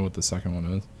don't even know what the second one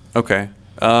is. Okay.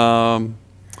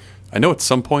 I know at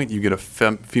some point you get a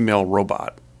female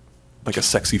robot, like a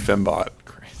sexy fembot.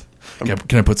 Great.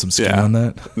 Can I put some skin on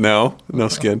that? No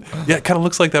skin. Yeah, it kind of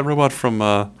looks like that robot from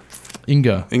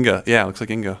Inga. Yeah, it looks like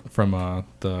Inga From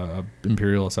the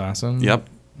Imperial Assassin. Yep.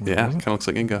 Yeah, kind of looks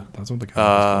like Inga. That's what the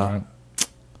comic is.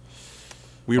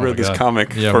 We read this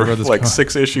comic we for read this like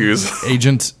 6 issues.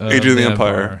 Agent of the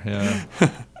Empire. Yeah.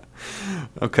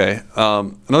 Okay.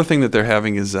 Another thing that they're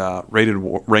having is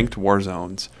ranked war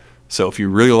zones. So if you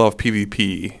really love PvP,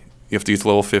 you have to use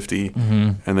level 50,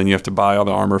 and then you have to buy all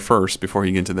the armor first before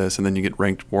you get into this, and then you get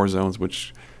ranked war zones,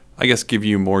 which I guess give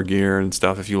you more gear and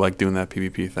stuff if you like doing that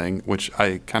PvP thing, which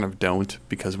I kind of don't,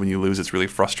 because when you lose, it's really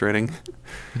frustrating.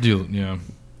 Yeah.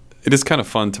 It is kind of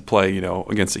fun to play,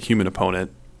 against a human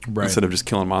opponent instead of just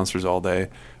killing monsters all day,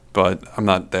 but I'm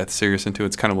not that serious into it.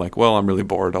 It's kind of like, well, I'm really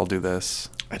bored, I'll do this.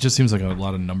 It just seems like a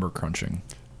lot of number crunching.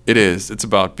 It is. It's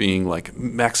about being like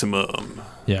maximum.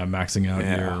 Yeah, maxing out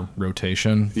your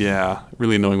rotation. Yeah,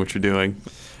 really knowing what you're doing.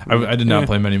 I did not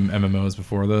play many MMOs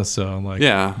before this, so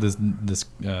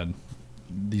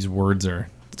these words are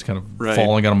kind of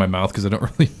falling out of my mouth because I don't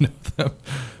really know them.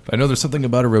 But I know there's something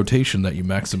about a rotation that you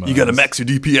maximize. You got to max your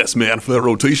DPS, man, for that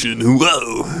rotation.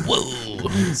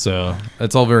 Whoa. So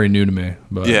it's all very new to me.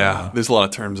 But there's a lot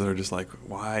of terms that are just like,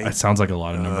 why? It sounds like a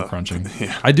lot of number crunching.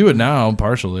 Yeah. I do it now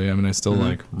partially. I mean, I still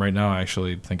right now. I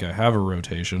actually think I have a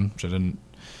rotation, which I didn't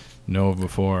know of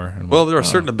before. And there are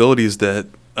certain abilities that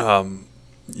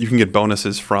you can get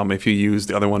bonuses from if you use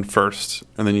the other one first,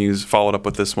 and then you follow it up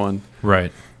with this one.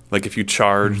 Right. Like if you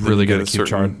charge, really got to keep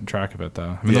track of it,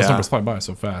 though. I mean, those numbers fly by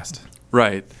so fast.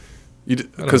 Right.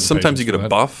 Because sometimes you get a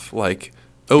buff, like,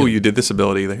 you did this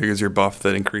ability. Here's your buff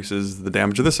that increases the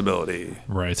damage of this ability.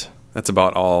 Right. That's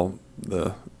about all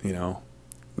the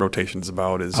rotation's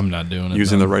about. Is I'm not doing it.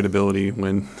 Using the right ability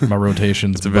when my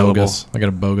rotation's bogus. I got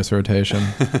a bogus rotation.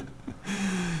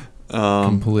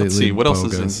 Completely. Let's see what bogus.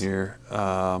 else is in here.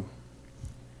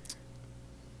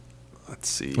 Let's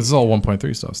see. This is all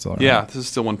 1.3 stuff still, right? Yeah, this is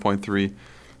still 1.3.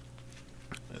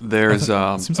 There's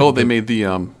they made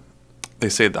the they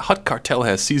say the Hutt cartel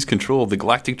has seized control of the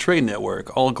Galactic Trade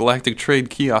Network. All Galactic Trade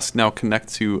kiosks now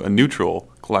connect to a neutral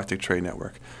Galactic Trade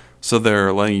Network. So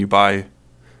they're letting you buy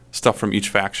stuff from each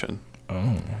faction.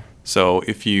 Oh. So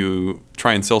if you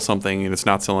try and sell something and it's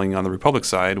not selling on the Republic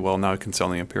side, well, now it can sell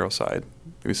on the Imperial side.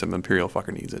 Maybe some Imperial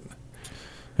fucker needs it.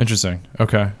 Interesting.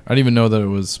 Okay. I didn't even know that it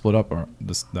was split up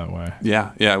that way.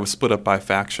 Yeah, it was split up by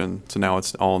faction, so now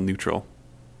it's all neutral.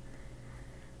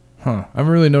 Huh. I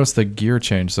haven't really noticed the gear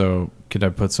change, so could I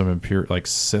put some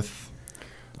Sith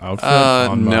outfit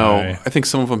on no. my I think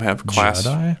some of them have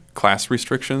class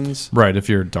restrictions. Right, if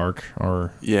you're dark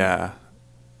or... Yeah.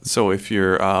 So if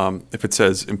you're if it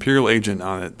says Imperial Agent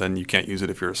on it, then you can't use it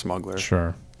if you're a smuggler.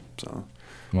 Sure. So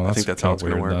well, I think that's how it's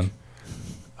going to work.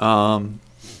 Then.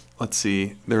 Let's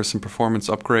see. There are some performance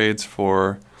upgrades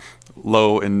for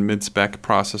low and mid-spec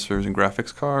processors and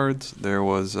graphics cards. There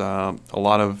was a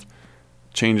lot of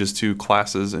changes to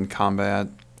classes and combat.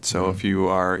 So if you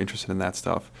are interested in that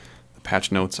stuff, the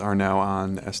patch notes are now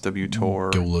on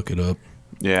SWTOR. Go look it up.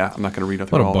 Yeah, I'm not going to read up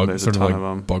through all of it. There's a ton of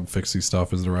them. Bug fixy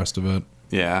stuff is the rest of it.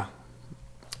 Yeah.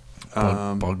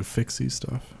 Bug fixy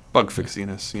stuff. Bug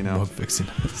fixiness, Bug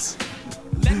fixiness.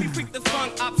 Let me freak the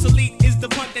funk, obsolete is the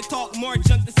punt that talk more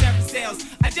junk than seven sales.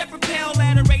 I jet propel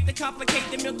at a rate to complicate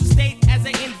the mental state as I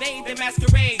invade the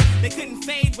masquerade. They couldn't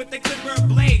fade with the clipper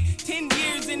blade. 10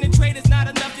 years in the trade is not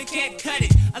enough, you can't cut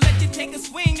it. I let you take a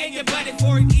swing and you butt it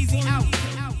for an easy out.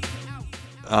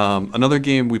 Another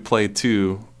game we played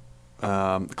too,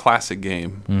 the classic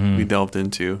game we delved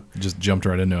into. Just jumped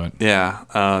right into it. Yeah,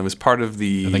 it was part of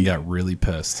the... And then got really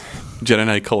pissed. Jedi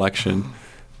Knight Collection,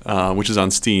 which is on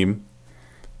Steam.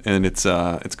 And it's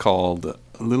called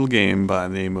a little game by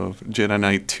the name of Jedi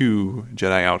Knight 2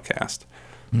 Jedi Outcast.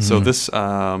 So this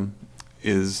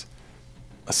is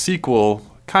a sequel,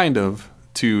 kind of,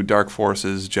 to Dark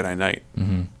Forces Jedi Knight,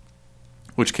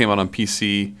 which came out on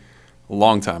PC a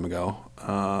long time ago.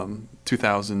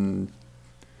 2000...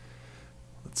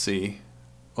 Let's see.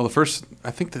 Well,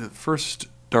 I think the first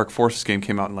Dark Forces game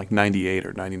came out in like 98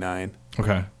 or 99.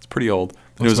 Okay. It's pretty old.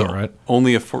 It was right.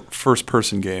 Only a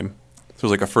first-person game. So it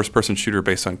was like a first-person shooter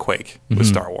based on Quake with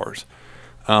Star Wars.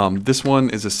 This one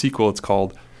is a sequel. It's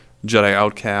called Jedi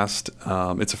Outcast.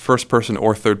 It's a first-person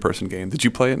or third-person game. Did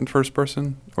you play it in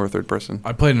first-person or third-person?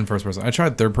 I played it in first person. I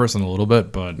tried third person a little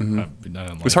bit, but I didn't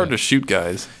like It's hard to shoot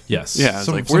guys. Yes. Yeah, it's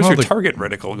like, where's your target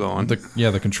reticle going?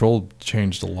 The control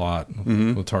changed a lot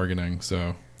with targeting.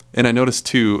 So, and I noticed,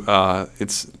 too,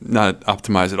 it's not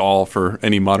optimized at all for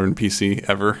any modern PC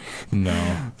ever.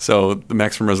 No. So the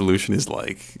maximum resolution is,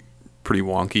 like, pretty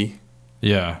wonky.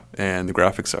 Yeah. And the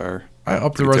graphics are I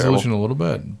upped the resolution terrible. a little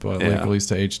bit, but like at least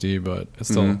to HD, but it's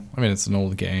still, I mean, it's an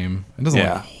old game. It doesn't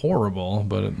look horrible,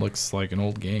 but it looks like an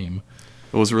old game.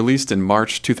 It was released in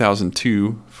March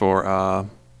 2002 for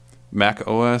Mac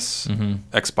OS,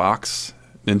 Xbox,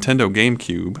 Nintendo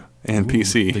GameCube, and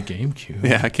PC. The GameCube?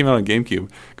 Yeah, it came out on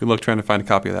GameCube. Good luck trying to find a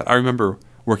copy of that. I remember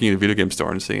working at a video game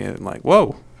store and seeing it and like,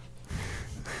 whoa.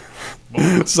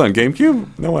 This is on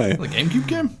GameCube? No way. The GameCube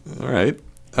game? All right.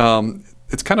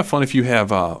 It's kind of fun if you have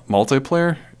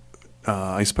multiplayer.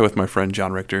 I used to play with my friend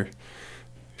John Richter.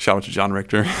 Shout out to John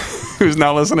Richter, who's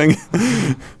not listening.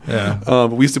 Yeah.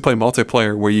 But we used to play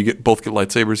multiplayer where you both get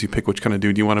lightsabers. You pick which kind of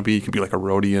dude you want to be. You can be like a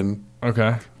Rhodian.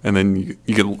 Okay. And then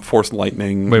you get Force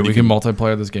Lightning. Wait, we can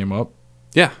multiplayer this game up?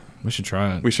 Yeah. We should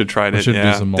try it. We should try it. We should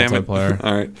do some multiplayer.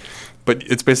 All right. But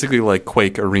it's basically like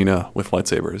Quake Arena with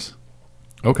lightsabers.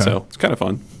 Okay. So it's kind of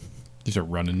fun. You just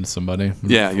run into somebody.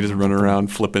 Yeah, you just run around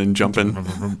flipping and jumping.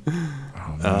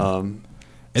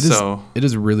 It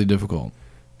is really difficult.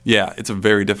 Yeah, it's a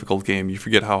very difficult game. You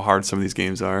forget how hard some of these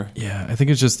games are. Yeah, I think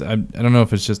it's just, I don't know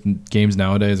if it's just games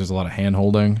nowadays, there's a lot of hand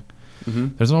holding.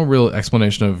 There's no real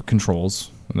explanation of controls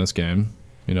in this game.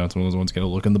 You know, it's one of those ones you got to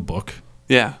look in the book.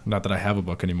 Yeah. Not that I have a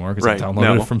book anymore because Right. I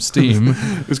downloaded it from Steam.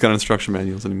 Who's got instruction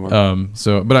manuals anymore?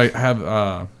 But I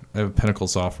have Pinnacle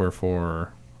software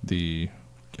for the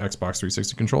Xbox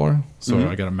 360 controller, so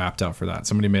I got it mapped out for that.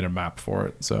 Somebody made a map for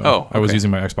it, so I was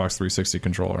using my Xbox 360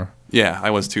 controller. Yeah,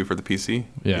 I was too for the PC.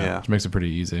 Yeah. Which makes it pretty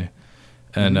easy.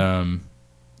 And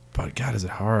but God, is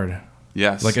it hard?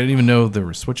 Yes. Like I didn't even know there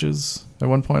were switches at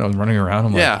one point. I was running around.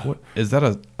 I'm like, what is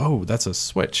that? That's a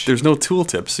switch. There's no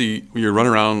tooltip, so you're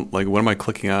running around like, what am I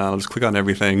clicking on? I'll just click on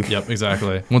everything. Yep,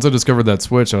 exactly. Once I discovered that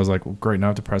switch, I was like, well, great, now I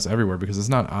have to press everywhere because it's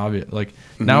not obvious. Like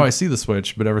now I see the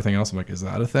switch, but everything else, I'm like, is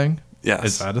that a thing? Yes.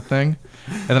 Is that a thing?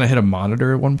 And then I hit a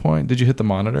monitor at one point. Did you hit the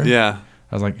monitor? Yeah.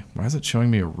 I was like, why is it showing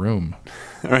me a room?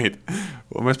 All right.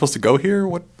 Well, am I supposed to go here?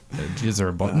 What? Is there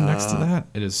a button next to that?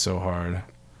 It is so hard.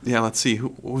 Yeah, let's see.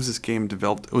 What was this game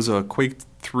developed? It was a Quake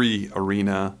 3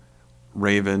 Arena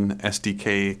Raven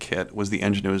SDK kit was the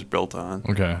engine it was built on.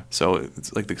 Okay. So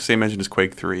it's like the same engine as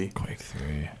Quake 3. Quake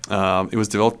 3. It was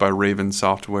developed by Raven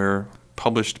Software,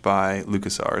 published by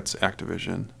LucasArts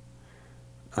Activision.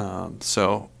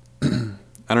 So,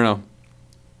 I don't know.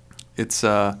 It's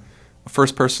a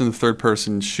first-person,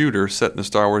 third-person shooter set in a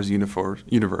Star Wars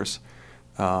universe.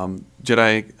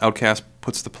 Jedi Outcast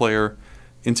puts the player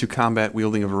into combat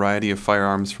wielding a variety of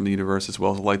firearms from the universe as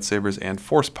well as lightsabers and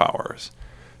force powers.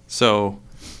 So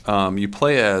you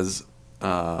play as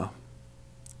Kyle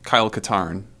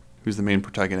Katarn, who's the main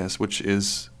protagonist, which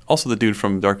is also the dude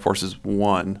from Dark Forces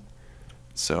 1.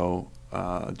 So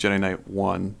Jedi Knight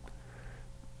 1.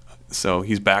 So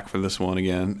he's back for this one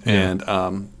again. Yeah. And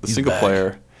the single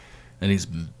player. And he's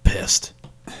pissed.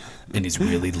 And he's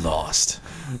really lost.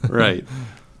 Right.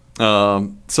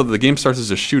 So the game starts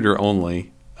as a shooter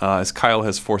only, as Kyle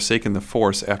has forsaken the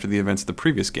Force after the events of the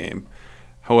previous game.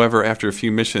 However, after a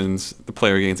few missions, the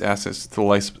player gains access to the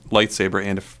lightsaber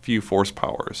and a few Force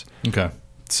powers. Okay.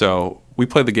 So we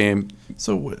played the game.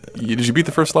 So did you beat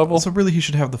the first level? So really, he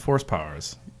should have the Force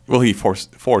powers. Well, he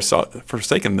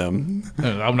forsaken them.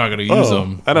 I'm not going to use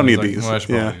them. I don't need these. Well, I should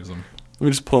probably use them. Let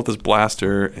me just pull out this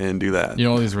blaster and do that. You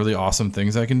know all these really awesome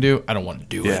things I can do? I don't want to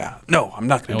do it. Yeah. No, I'm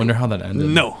not going to. I wonder how that ended.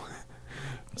 No.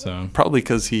 So probably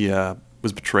because he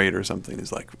was betrayed or something.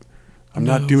 He's like, I'm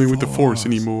not dealing with the Force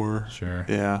anymore. Sure.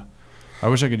 Yeah. I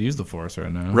wish I could use the Force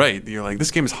right now. Right. You're like,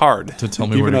 this game is hard. To tell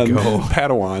me where to go.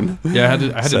 Padawan. Yeah,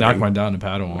 I had to knock mine down to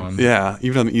Padawan. Yeah.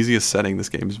 Even on the easiest setting, this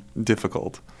game is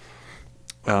difficult.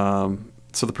 So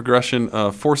the progression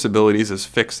of Force abilities is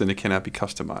fixed and it cannot be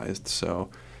customized. So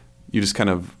you just kind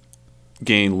of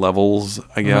gain levels,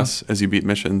 I guess, as you beat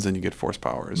missions and you get Force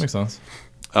powers. Makes sense.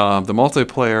 The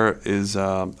multiplayer is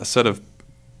a set of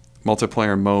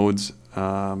multiplayer modes.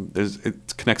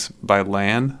 It connects by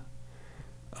LAN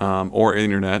or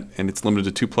internet, and it's limited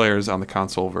to 2 players on the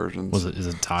console versions. Is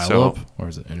it dial-up or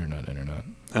is it internet?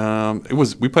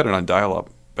 We played it on dial-up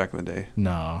back in the day.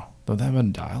 No. Would that have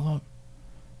been dial-up?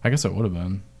 I guess it would have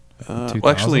been. Well,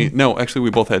 actually, we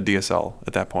both had DSL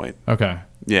at that point. Okay.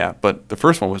 Yeah, but the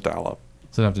first one was dial-up.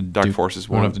 So don't have to Dark Forces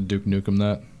 1. Won't have to Duke Nukem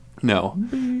that? No,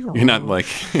 you're not like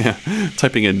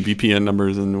typing in VPN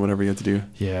numbers and whatever you have to do.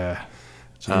 Yeah.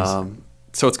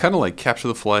 So it's kind of like capture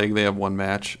the flag. They have one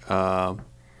match.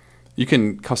 You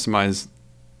can customize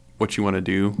what you want to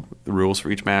do, the rules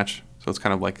for each match. So it's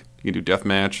kind of like you can do death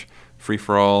match, free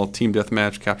for all, team death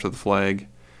match, capture the flag.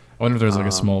 I wonder if there's like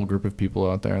a small group of people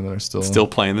out there that are still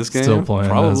playing this game. Still playing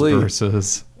Probably. this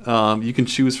versus. You can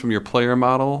choose from your player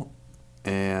model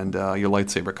and your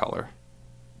lightsaber color.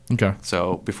 Okay.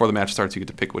 So before the match starts, you get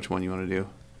to pick which one you want to do.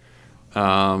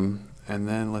 And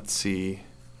then let's see.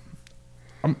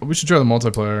 We should try the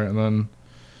multiplayer and then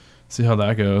see how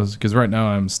that goes. Because right now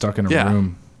I'm stuck in a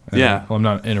room. Yeah. Well, I'm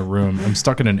not in a room. I'm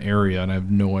stuck in an area and I have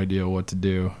no idea what to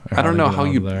do. I don't know how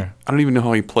you. I don't even know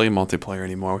how you play multiplayer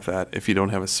anymore with that. If you don't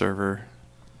have a server,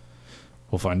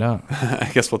 we'll find out. I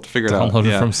guess we'll have to figure it out. Download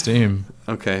it from Steam.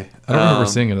 Okay. I don't remember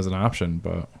seeing it as an option,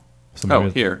 but.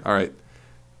 Here. All right.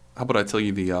 How about I tell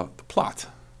you the plot,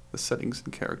 the settings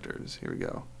and characters? Here we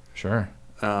go. Sure.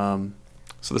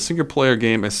 So the single-player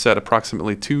game is set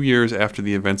approximately 2 years after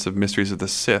the events of Mysteries of the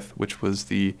Sith, which was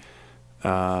the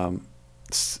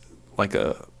like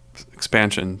a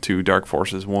expansion to Dark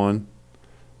Forces 1.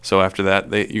 So after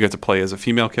that, you get to play as a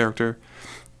female character.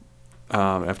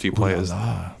 After you play as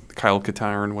Kyle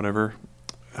Katarn, whatever.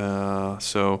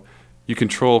 So you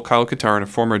control Kyle Katarn, a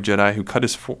former Jedi who cut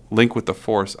his link with the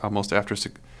Force almost after.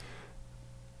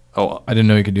 I didn't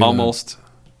know you could do almost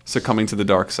succumbing to the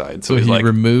dark side. So he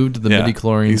removed the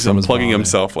midi-chlorians from his plugging body.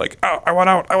 himself like, oh, I want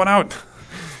out.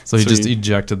 So he just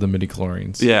ejected the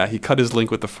midi-chlorians. Yeah, he cut his link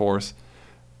with the Force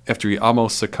after he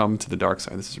almost succumbed to the dark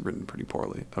side. This is written pretty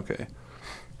poorly. Okay.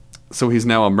 So he's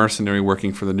now a mercenary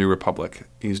working for the New Republic.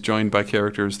 He's joined by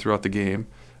characters throughout the game.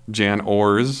 Jan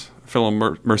Ors, fellow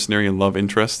mercenary and love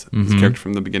interest. His character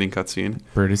from the beginning cutscene.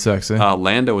 Pretty sexy.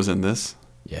 Lando is in this.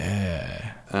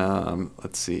 Yeah.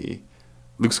 Let's see.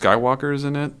 Luke Skywalker is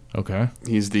in it. Okay.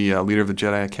 He's the leader of the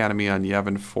Jedi Academy on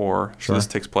Yavin 4. So this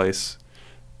takes place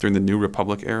during the New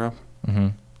Republic era. Mm-hmm.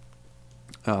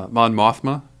 Mon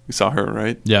Mothma. You saw her,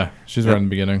 right? Yeah. She's right in the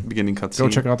beginning. Beginning cutscene. Go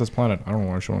check out this planet. I don't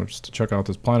want to just to check out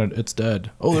this planet. It's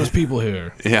dead. Oh, there's people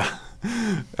here. Yeah.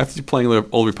 After you're playing the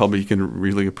Old Republic, you can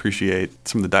really appreciate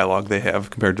some of the dialogue they have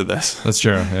compared to this. That's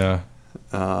true, yeah.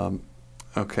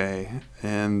 Okay.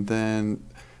 And then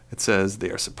it says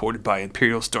they are supported by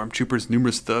Imperial Stormtroopers,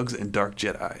 numerous thugs, and Dark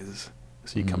Jedis.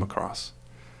 So you come across.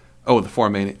 Oh, the four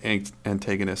main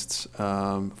antagonists.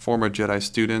 Former Jedi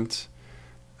student,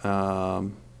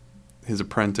 his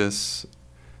apprentice,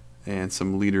 and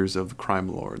some leaders of the crime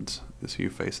lords is who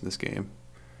you face in this game.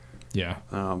 Yeah.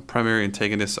 Primary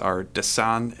antagonists are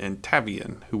Desan and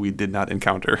Tavian, who we did not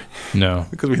encounter. No.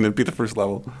 Because we didn't beat the first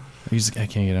level. I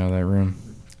can't get out of that room.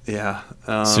 Yeah.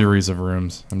 Series of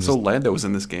rooms. So Lando was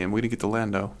in this game. We didn't get to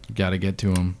Lando. Got to get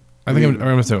to him. I think I'm going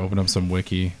to have to open up some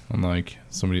wiki on like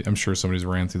somebody. I'm sure somebody's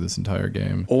ran through this entire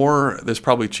game. Or there's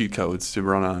probably cheat codes to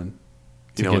run on.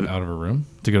 To get out of a room?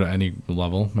 To go to any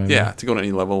level, maybe? Yeah, to go to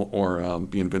any level or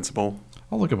be invincible.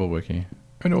 I'll look up a wiki.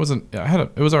 I mean,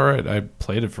 it was all right. I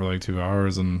played it for like 2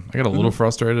 hours and I got a little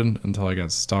frustrated until I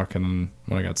got stuck. And then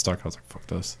when I got stuck, I was like, fuck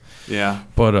this. Yeah.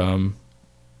 But,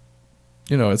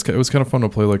 it was kind of fun to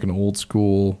play like an old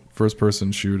school first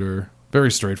person shooter.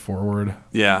 Very straightforward.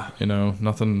 Yeah.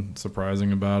 Nothing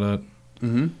surprising about it.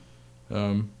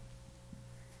 Mm-hmm.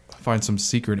 Find some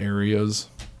secret areas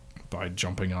by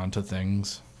jumping onto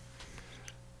things.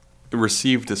 It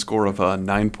received a score of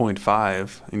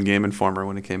 9.5 in Game Informer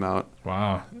when it came out.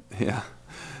 Wow. Yeah.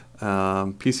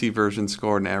 PC version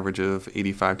scored an average of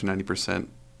 85 to 90%,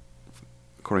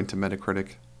 according to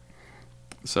Metacritic.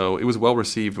 So it was well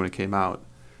received when it came out.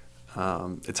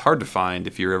 It's hard to find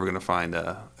if you're ever going to find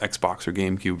a Xbox or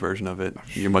GameCube version of it.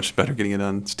 You're much better getting it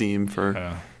on Steam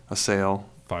for a sale.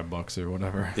 $5 or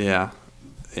whatever. Yeah.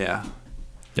 Yeah,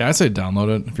 I'd say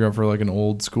download it if you're up for like an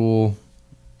old school.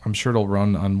 I'm sure it'll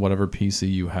run on whatever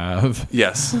PC you have.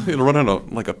 Yes, it'll run on a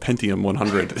Pentium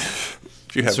 100. If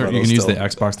you have you can use the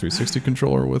Xbox 360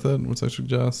 controller with it, which I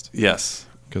suggest. Yes,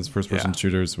 because first-person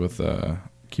shooters with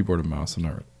keyboard and mouse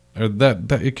and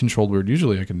that it controlled weird.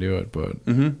 Usually I can do it, but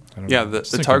I don't know.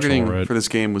 The targeting for this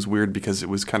game was weird because it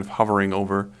was kind of hovering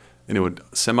over, and it would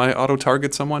semi-auto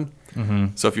target someone.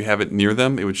 Mm-hmm. So if you have it near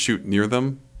them, it would shoot near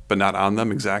them, but not on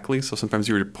them exactly. So sometimes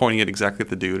you were pointing it exactly at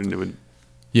the dude, and it would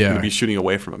be shooting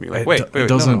away from him. You're like, wait, it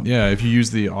doesn't. No. Yeah, if you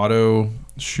use the auto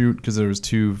shoot, because there was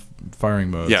 2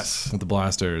 firing modes. Yes, with the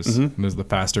blasters. Mm-hmm. And there's the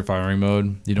faster firing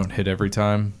mode. You don't hit every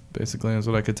time. Basically, is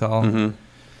what I could tell. Mm-hmm.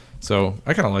 So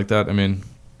I kind of like that. I mean,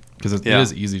 because it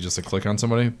is easy just to click on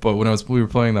somebody. But when we were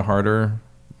playing the harder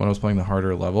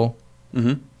level,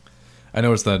 I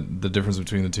noticed that the difference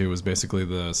between the two was basically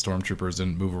the stormtroopers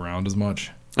didn't move around as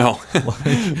much. Oh,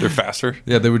 they're faster.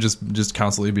 Yeah, they would just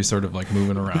constantly be sort of like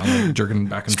moving around, like jerking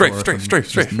back and Strafe, forth.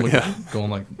 strafe. Yeah.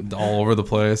 Going like all over the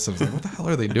place. I was like, what the hell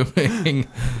are they doing?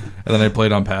 And then I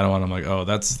played on Padawan. I'm like, oh,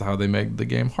 that's how they make the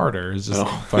game harder. Is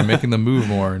just by making them move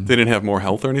more. And They didn't have more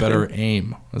health or anything? better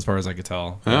aim, as far as I could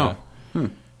tell. Oh. Yeah.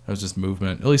 It was just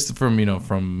movement, at least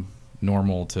from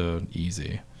normal to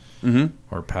easy,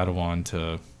 or Padawan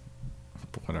to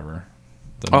whatever.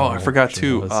 the Oh, I normal forgot version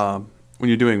too. was. When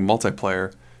you're doing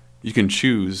multiplayer, you can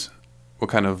choose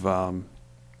what kind of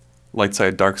light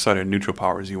side, dark side, and neutral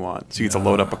powers you want. So you get to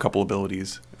load up a couple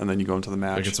abilities, and then you go into the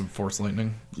match. I get some force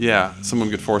lightning. Yeah, some of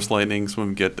them get force lightning, some of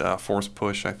them get force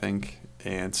push, I think,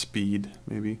 and speed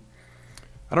maybe.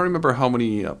 I don't remember how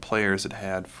many players it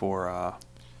had for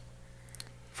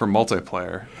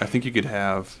multiplayer. I think you could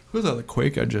have Who's that? The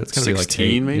Quake engine. It's gonna 16 be like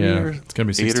 8. maybe. Yeah, Or it's gonna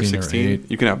be 16 8 or 16. 8.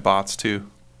 You can have bots too.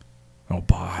 Oh,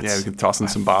 bots. Yeah, we can toss in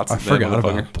some bots. I in that forgot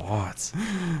motherfucker. about bots.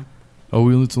 Oh,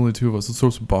 it's only 2 of us. Let's throw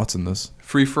some bots in this.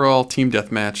 Free for all, team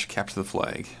deathmatch, capture the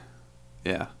flag.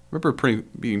 Yeah, remember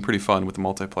being pretty fun with the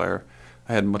multiplayer.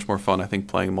 I had much more fun, I think,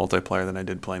 playing multiplayer than I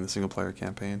did playing the single player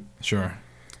campaign. Sure.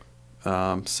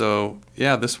 So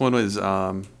yeah, this one was.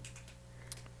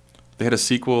 They had a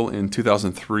sequel in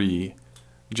 2003.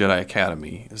 Jedi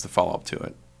Academy is the follow up to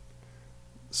it.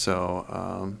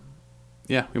 So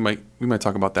yeah, we might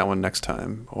talk about that one next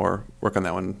time, or work on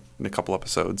that one in a couple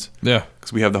episodes. Yeah,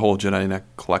 because we have the whole Jedi Knight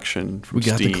collection from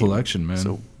Steam. We got the collection, man.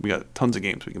 So we got tons of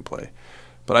games we can play.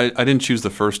 But I didn't choose the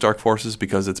first Dark Forces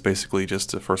because it's basically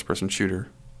just a first-person shooter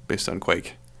based on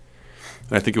Quake.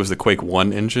 And I think it was the Quake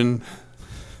 1 engine.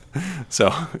 So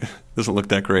it doesn't look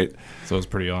that great. So it's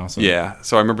pretty awesome. Yeah.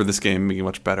 So I remember this game being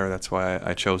much better. That's why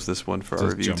I chose this one for our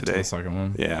review jump today. To the second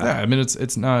one. Yeah. I mean,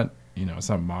 it's not, it's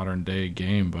not modern day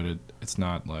game, but it's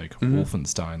not like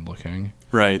Wolfenstein looking.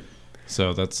 Right. So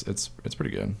it's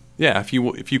pretty good. Yeah. If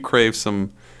you crave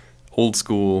some old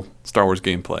school Star Wars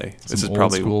gameplay, this is old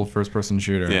probably school first person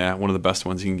shooter. Yeah, one of the best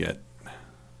ones you can get.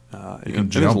 You can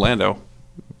and there's jump. Lando.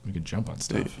 You can jump on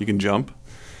stuff. You can jump.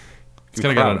 It's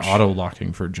kind of got an auto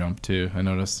locking for jump too. I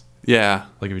noticed. Yeah.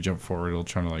 Like if you jump forward, it'll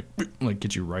try to like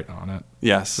get you right on it.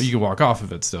 Yes. But you can walk off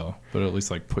of it still, but it'll at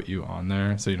least like put you on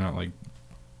there, so you're not like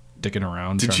dicking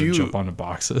around trying to jump onto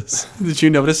boxes. Did you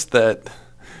notice that?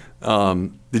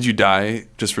 Did you die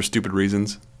just for stupid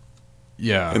reasons?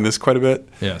 Yeah. In this quite a bit?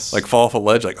 Yes. Like fall off a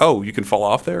ledge, like, oh, you can fall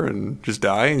off there and just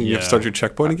die and you have to start your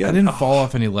checkpoint again? I didn't fall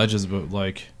off any ledges, but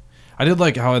like I did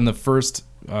like how in the first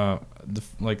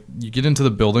like you get into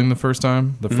the building the first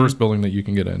time, the first building that you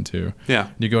can get into. Yeah.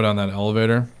 You go down that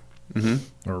elevator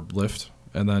or lift,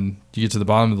 and then you get to the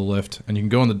bottom of the lift, and you can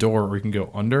go in the door or you can go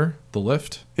under the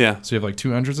lift. Yeah. So you have like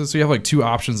 2 entrances. So you have like 2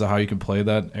 options of how you can play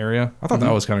that area. I thought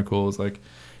that was kind of cool. It's like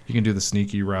you can do the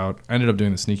sneaky route. I ended up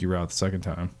doing the sneaky route the second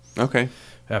time. Okay.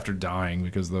 After dying,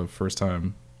 because the first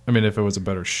time, I mean, if it was a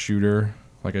better shooter,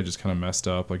 like I just kind of messed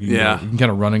up. Like you can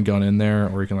kind of run and gun in there,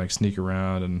 or you can like sneak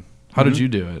around. And how did you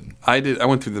do it? I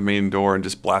went through the main door and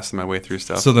just blasted my way through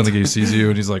stuff. So then the guy sees you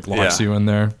and he's like locks you in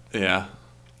there. Yeah.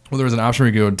 Well, there was an option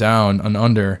where you go down and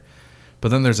under, but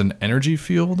then there's an energy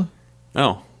field.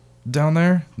 Oh. Down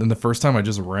there. Then the first time I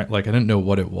just ran, like I didn't know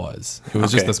what it was. It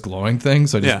was just this glowing thing.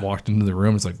 So I just walked into the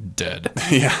room. It's like dead.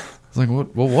 Yeah. I was like,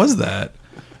 what was that?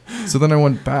 So then I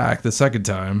went back the second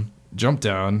time, jumped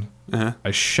down,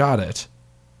 I shot it,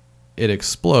 it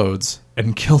explodes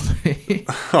and killed me.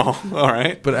 Oh, all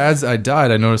right. But as I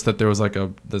died, I noticed that there was like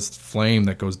this flame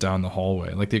that goes down the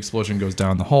hallway. Like the explosion goes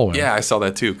down the hallway. Yeah, I saw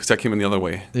that too because that came in the other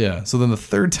way. Yeah. So then the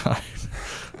third time,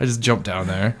 I just jumped down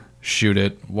there, shoot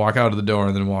it, walk out of the door,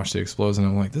 and then watch the explosion.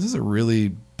 And I'm like, this is a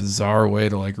really bizarre way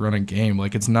to like run a game.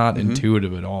 Like it's not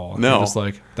intuitive at all. No. I'm just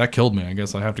like, that killed me. I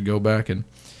guess I have to go back and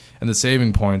the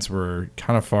saving points were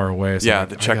kind of far away. So yeah,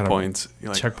 the checkpoints.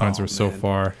 Checkpoints were so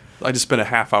far. I just spent a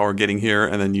half hour getting here,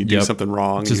 and then you do something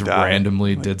wrong. Just you die.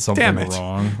 randomly like, did something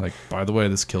wrong. Like, by the way,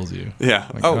 this kills you. Yeah.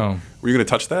 Like, were you going to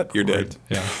touch that? You're dead.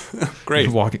 Yeah. Great.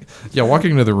 Walking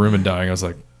into the room and dying, I was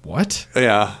like, what?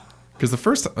 Yeah. Because the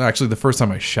first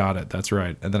time I shot it, that's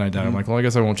right. And then I died. I'm like, well, I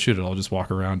guess I won't shoot it. I'll just walk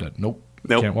around it. Nope.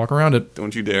 Can't walk around it.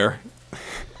 Don't you dare.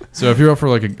 So if you're up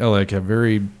for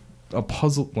a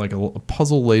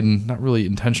puzzle laden, not really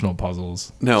intentional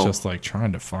puzzles. No. It's just like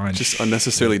trying to find just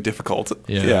unnecessarily difficult.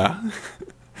 Yeah.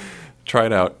 Try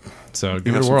it out. So you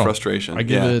give have it a some whirl. frustration. I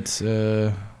give it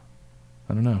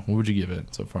I don't know. What would you give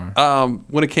it so far?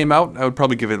 When it came out, I would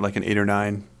probably give it like an 8 or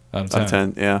 9 out of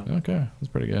 10. Yeah. Okay.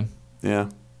 That's pretty good. Yeah.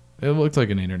 It looked like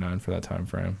an 8 or 9 for that time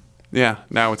frame. Yeah.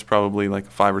 Now it's probably like a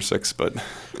 5 or 6, but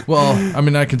well, I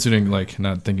mean, not considering like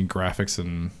not thinking graphics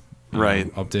and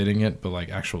Right. updating it, but like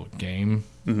actual game,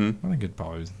 Mm-hmm. I think it'd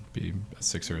probably be a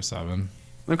 6 or a 7.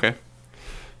 Okay.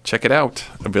 Check it out.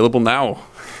 Available now.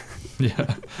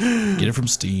 Yeah, get it from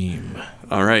Steam.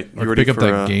 All right. Or You ready pick up for,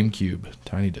 that GameCube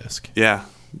tiny disc. Yeah.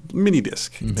 Mini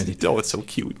disc. Oh, it's so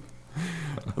cute.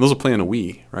 And those will play on a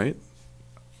Wii, right?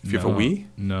 If you have a Wii?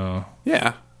 No.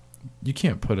 Yeah. You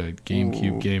can't put a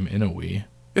GameCube game in a Wii.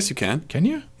 Yes, you can. Can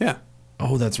you? Yeah.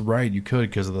 Oh, that's right. You could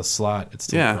because of the slot. It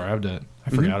still Yeah. grabbed it. I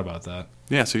forgot about that.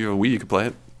 Yeah, so you have a Wii, you could play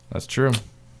it. That's true.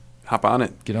 Hop on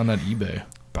it. Get on that eBay.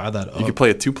 Buy that up. You could play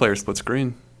a 2-player split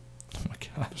screen. Oh, my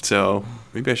gosh. So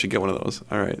maybe I should get one of those.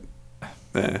 All right.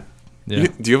 Yeah.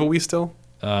 Do you have a Wii still?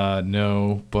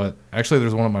 No, but actually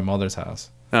there's one at my mother's house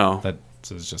Oh. that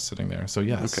is just sitting there. So,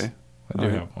 yes. Okay. I do All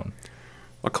right. have one.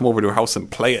 I'll come over to her house and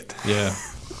play it. Yeah.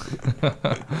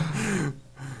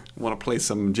 Want to play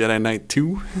some Jedi Knight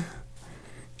 2?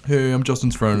 Hey, I'm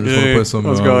Justin's friend. I just Hey, want to play some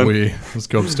how's it going? Wii. Let's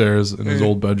go upstairs in his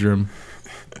old bedroom,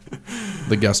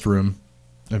 the guest room,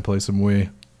 and play some Wii.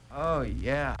 Oh,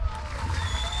 yeah.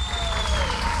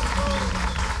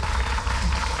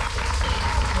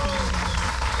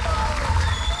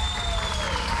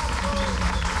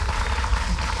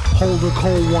 Hold a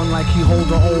cold one like he hold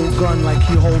an old gun, like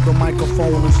he hold a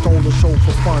microphone and stole the show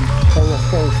for fun, or a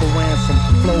foe for ransom.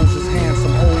 Flows is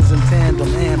handsome, O's in tandem,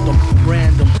 anthem,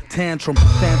 random, tantrum,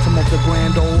 phantom of the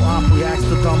grand old opry, ask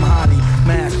the dumb hottie,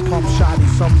 mask, pump shotty,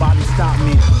 somebody stop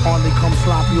me, hardly come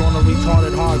sloppy on a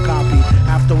retarded hard copy,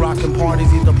 after rockin'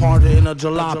 parties he departed in a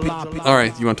jalopy. All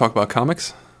right. You want to talk about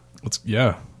comics?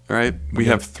 Yeah. All right. We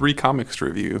have 3 comics to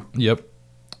review. Yep.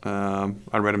 I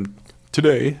read them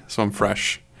today, so I'm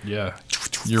fresh. Yeah.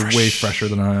 You're way fresher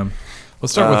than I am.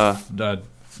 Let's start with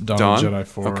Dawn of Jedi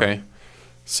 4. Okay.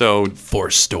 So,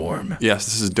 Force Storm. yes,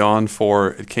 this is Dawn 4.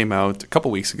 It came out a couple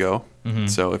weeks ago. Mm-hmm.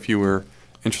 So if you were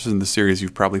interested in the series,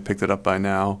 you've probably picked it up by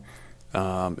now.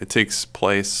 It takes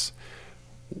place,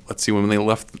 let's see, when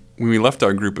we left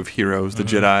our group of heroes, the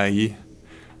Mm-hmm. Jedi,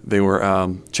 they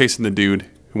were chasing the dude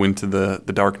who went to the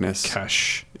darkness.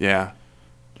 Kesh. Yeah.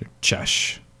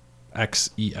 Chesh.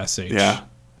 Xesh. Yeah.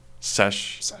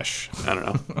 Sesh. Sesh. I don't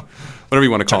know. Whatever you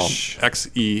want to call him.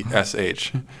 Chesh.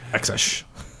 Xesh. Xesh.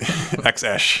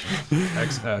 Xesh.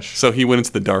 Xesh. So he went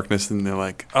into the darkness, and they're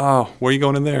like, "Oh, where are you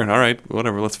going in there?" All right,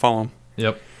 whatever. Let's follow him.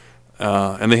 Yep.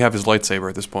 And they have his lightsaber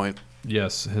at this point.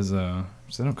 Yes, his they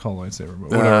don't call it lightsaber,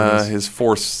 but whatever it is. His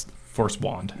force. Force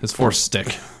wand. His force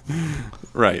stick.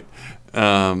 Right.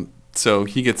 So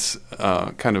he gets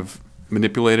kind of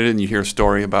manipulated, and you hear a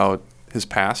story about his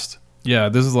past. Yeah,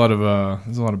 there's a lot of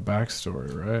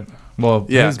backstory, right? Well,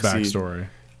 Yeah, his 'cause backstory.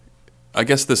 I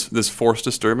guess this force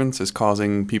disturbance is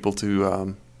causing people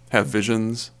to have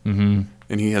visions, Mm-hmm.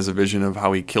 and he has a vision of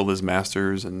how he killed his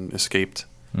masters and escaped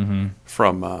Mm-hmm.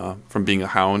 from being a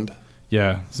hound.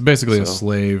 Yeah, it's basically a So-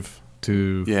 slave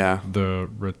to Yeah, the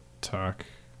Ratak.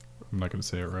 I'm not going to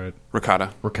say it right.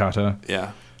 Rakata. Rakata.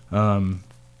 Yeah. Um,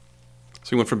 So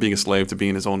he went from being a slave to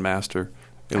being his own master. It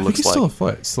I think looks he's like. still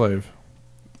a slave.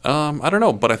 I don't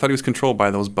know, but I thought he was controlled by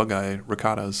those bug-eye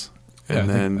Rakatas. Yeah, And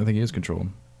then, I think he is controlled.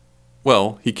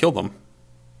 well, he killed them.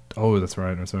 Oh, that's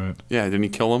right. That's right. Yeah, didn't he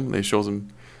kill him? They shows him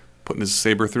putting his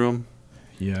saber through him.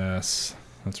 Yes,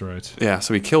 that's right. Yeah,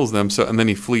 so he kills them. So and then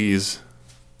he flees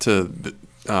to the,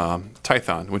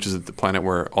 Tython, which is the planet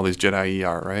where all these Jedi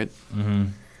are, right? Mm-hmm.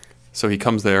 So he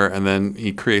comes there, and then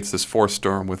he creates this force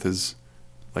storm with his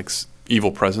like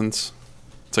evil presence.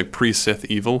 It's like pre-Sith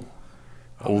evil,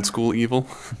 old school evil.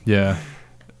 Yeah.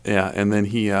 Yeah, and then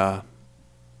he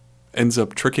ends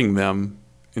up tricking them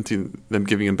into them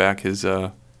giving him back his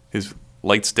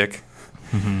light stick.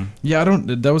 Mm-hmm. Yeah, I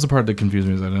don't. That was the part that confused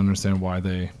me. Is I didn't understand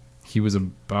why he was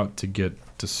about to get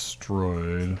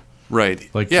destroyed. Right.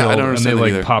 Like yeah, killed, I don't understand and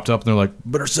they that like either. popped up and they're like,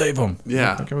 "Better save him."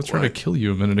 Yeah, like I was trying right. to kill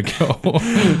you a minute ago.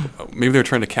 Maybe they were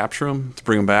trying to capture him to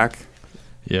bring him back,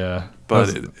 Yeah, but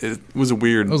that was- it was a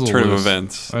weird that was a turn of loose.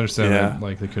 events. I understand Yeah. that,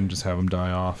 like they couldn't just have him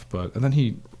die off, but and then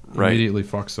he Right. immediately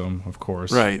fucks him, of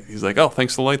course. Right. He's like, "Oh,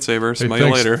 thanks to the lightsaber. Hey, Smell you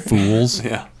thanks, later." fools.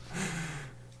 Yeah.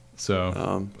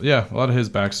 So yeah, a lot of his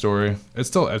backstory. It's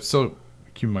still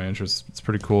keeping my interest. It's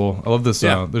pretty cool. I love this.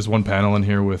 Yeah. There's one panel in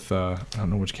here with I don't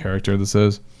know which character this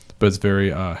is, but it's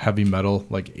very heavy metal,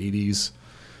 like 80s,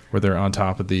 where they're on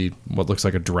top of the what looks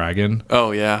like a dragon,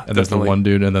 Oh yeah. and there's the definitely. one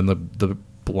dude, and then the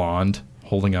blonde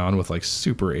holding on with like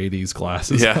super 80s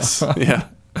glasses. Yes. Yeah.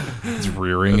 It's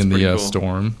rearing That's in the pretty cool.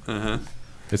 storm. Uh-huh.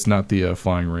 It's not the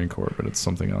flying raincourt, but it's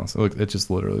something else. It just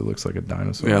literally looks like a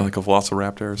dinosaur. Yeah, like a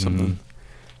velociraptor or something.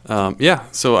 Mm-hmm. Yeah.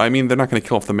 So I mean, they're not going to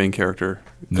kill off the main character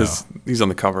because he's on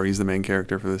the cover. He's the main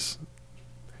character for this.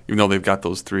 Even though they've got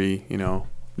those 3,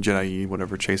 Jedi,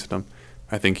 whatever, chasing him.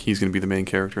 I think he's going to be the main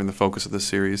character and the focus of this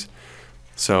series.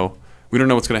 So we don't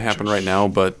know what's going to happen right now,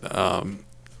 but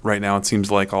right now it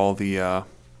seems like all the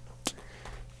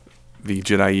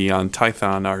Jedi on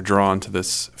Tython are drawn to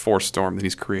this force storm that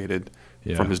he's created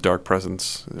from his dark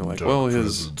presence. They're like,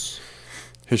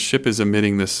 his ship is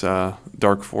emitting this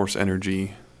dark force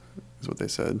energy, is what they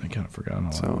said. I kind of forgot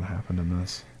all what happened in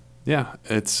this. Yeah,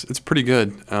 it's pretty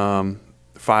good.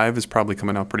 5 is probably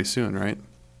coming out pretty soon, right?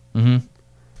 Mm-hmm.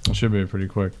 It should be pretty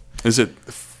quick. Is it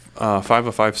 5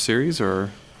 of 5 series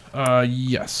or?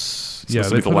 Yes. Yeah,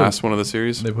 they put the last one of the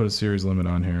series. They put a series limit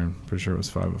on here. I'm pretty sure it was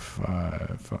 5 of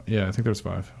 5. Yeah, I think there was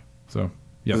 5. So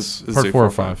yes, is part 4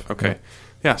 or 5. Okay,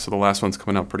 yeah. So the last one's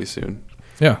coming out pretty soon.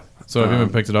 Yeah. So if you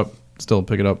haven't picked it up, still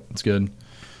pick it up. It's good.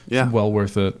 Yeah, it's well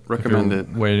worth it. Recommend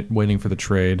it. Waiting for the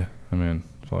trade. I mean,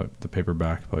 probably the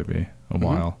paperback probably be a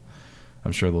while.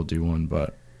 I'm sure they'll do one,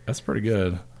 but that's pretty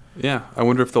good. Yeah, I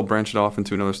wonder if they'll branch it off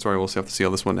into another story. We'll have to see how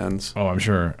this one ends. Oh, I'm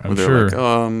sure. I'm sure.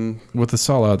 Like, with the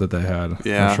sellout that they had,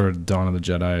 yeah. I'm sure Dawn of the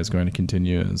Jedi is going to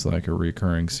continue as like a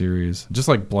recurring series, just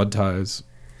like Blood Ties,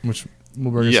 which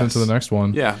will bring us into the next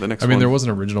one. Yeah, the next. I mean, there was an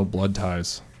original Blood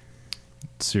Ties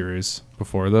series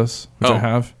before this, which I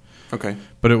have. Okay.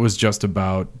 But it was just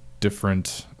about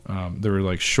different. There were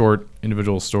like short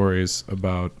individual stories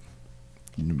about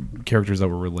characters that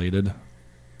were related,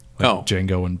 like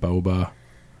Jango and Boba.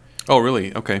 Oh,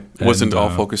 really? Okay. It wasn't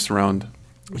all focused around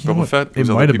Boba Fett? It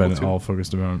might have been all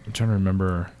focused around... I'm trying to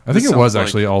remember. I think it was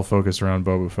actually all focused around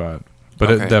Boba Fett.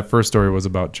 But that first story was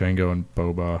about Jango and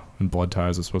Boba, and Blood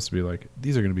Ties was supposed to be like,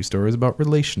 these are going to be stories about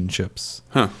relationships.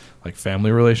 Huh. Like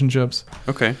family relationships.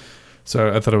 Okay.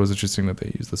 So I thought it was interesting that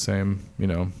they used the same,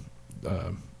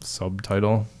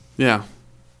 subtitle. Yeah.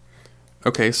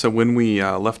 Okay, so when we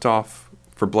left off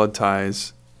for Blood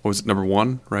Ties, what was it, number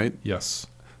 1, right? Yes.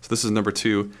 So this is number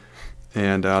 2.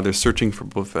 And they're searching for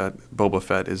Boba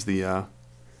Fett is the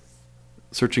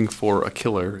searching for a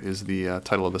killer is the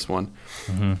title of this one,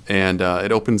 and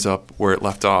it opens up where it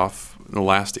left off in the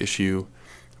last issue,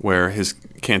 where his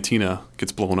cantina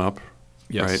gets blown up.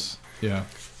 Yes. Right? Yeah.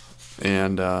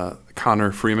 And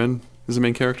Connor Freeman is the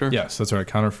main character. Yes, that's right.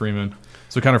 Connor Freeman.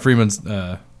 So Connor Freeman's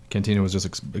cantina was just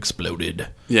exploded.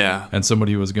 Yeah. And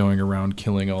somebody was going around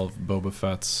killing all of Boba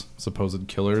Fett's supposed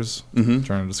killers, trying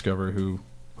to discover who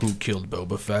killed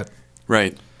Boba Fett.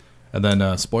 Right. And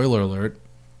then, spoiler alert.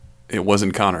 It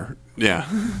wasn't Connor. Yeah.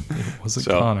 It wasn't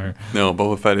Connor. No,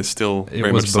 Boba Fett is still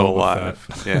very much still alive.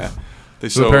 Yeah.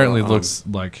 So apparently looks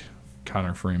like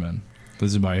Connor Freeman.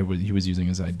 This is why he was using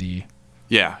his ID.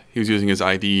 Yeah. He was using his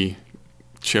ID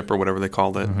chip or whatever they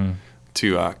called it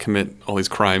to commit all these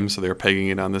crimes. So they were pegging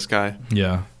it on this guy.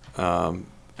 Yeah.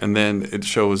 And then it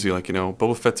shows you,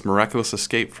 Boba Fett's miraculous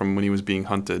escape from when he was being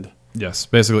hunted. Yes,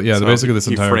 basically, yeah. So basically, this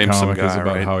entire comic is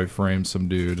about how he framed some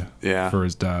dude for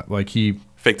his death. Like he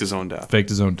faked his own death.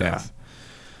 Yeah.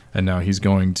 And now he's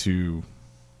going to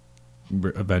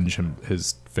avenge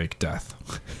his fake death.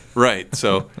 Right.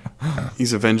 So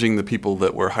he's avenging the people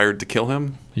that were hired to kill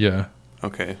him. Yeah.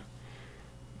 Okay.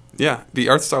 Yeah, the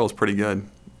art style is pretty good.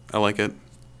 I like it.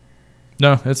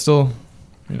 No, it's still,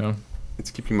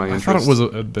 it's keeping my interest. I thought it was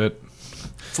a bit.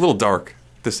 It's a little dark.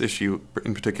 This issue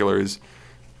in particular is.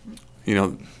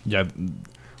 Yeah.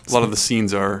 A lot of the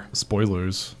scenes are...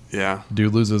 Spoilers. Yeah.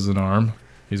 Dude loses an arm.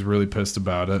 He's really pissed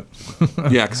about it.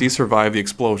 Yeah, because he survived the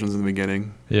explosions in the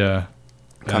beginning. Yeah.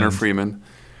 Connor Freeman.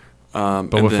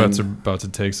 Boba Fett's about to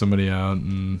take somebody out.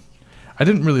 And I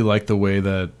didn't really like the way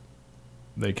that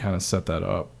they kind of set that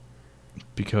up.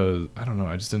 Because, I don't know,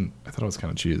 I thought it was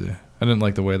kind of cheesy. I didn't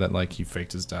like the way that, he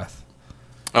faked his death.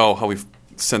 Oh, how we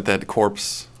sent that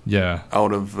corpse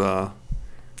out of...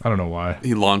 I don't know why.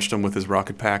 He launched him with his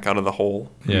rocket pack out of the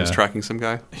hole. He was tracking some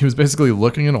guy. He was basically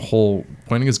looking in a hole,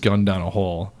 pointing his gun down a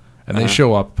hole, and they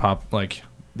show up,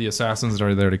 the assassins that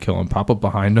are there to kill him, pop up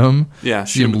behind him. Yeah,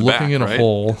 see him looking in a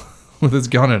hole with his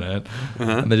gun in it,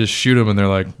 and they just shoot him, and they're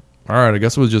like, all right, I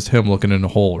guess it was just him looking in a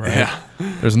hole, right? Yeah.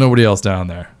 There's nobody else down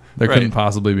there. There couldn't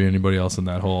possibly be anybody else in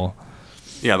that hole.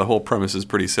 Yeah, the whole premise is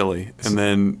pretty silly. And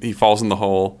then he falls in the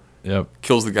hole. Yep.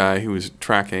 Kills the guy who was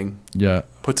tracking. Yeah.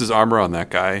 Puts his armor on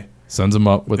that guy. Sends him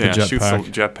up with the jetpack. Shoots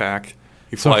the jetpack.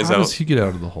 He flies out. How does he get out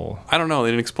of the hole? I don't know. They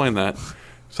didn't explain that.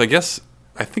 So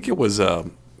I think it was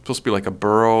supposed to be like a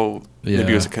burrow. Yeah.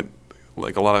 Maybe it was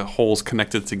like a lot of holes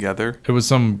connected together. It was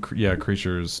some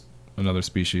creatures, another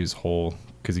species hole,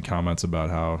 because he comments about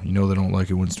how they don't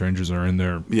like it when strangers are in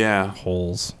their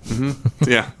holes. Mm-hmm.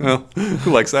 Yeah. Well,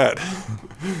 who likes that?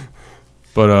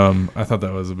 But I thought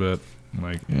that was a bit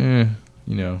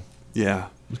Yeah.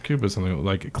 It could be something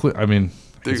like, I mean,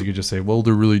 you could just say, well,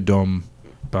 they're really dumb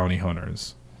bounty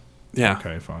hunters. Yeah.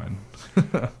 Okay, fine.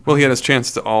 Well, he had his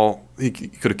chance to all. He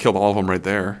could have killed all of them right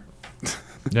there.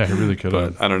 Yeah, he really could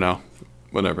have. But I don't know.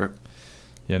 Whatever.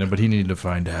 Yeah, no, but he needed to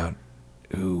find out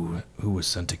who was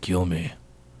sent to kill me.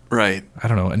 Right. I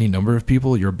don't know, any number of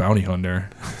people. You're a bounty hunter.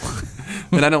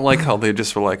 And I don't like how they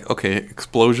just were like, okay,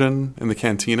 explosion in the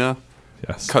cantina.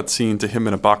 Yes. Cut scene to him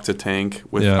in a Bacta tank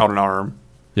without an arm.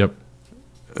 Yep.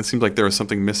 It seemed like there was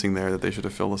something missing there that they should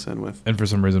have filled us in with. And for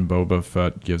some reason, Boba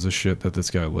Fett gives a shit that this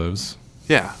guy lives.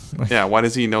 Yeah. Yeah. Why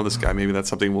does he know this guy? Maybe that's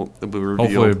something will be revealed.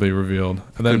 Hopefully it'll be revealed.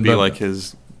 And then could be like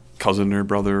his cousin or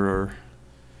brother or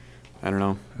I don't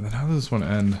know. And then how does this one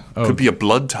end? Oh, could be a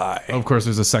blood tie. of course,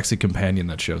 there's a sexy companion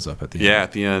that shows up at the end. Yeah,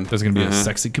 at the end. There's going to be a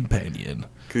sexy companion.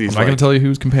 I'm He's not going to tell you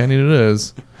whose companion it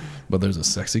is, but there's a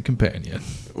sexy companion.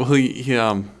 Well,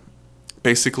 he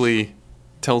basically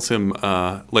tells him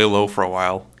lay low for a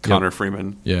while, Connor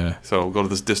Freeman. Yeah. So go to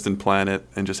this distant planet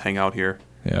and just hang out here.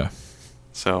 Yeah.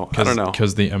 So I don't know.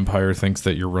 Because the Empire thinks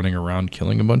that you're running around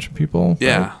killing a bunch of people.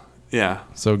 Yeah. Right? Yeah.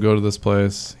 So go to this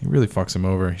place. He really fucks him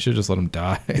over. He should just let him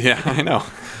die. Yeah, I know.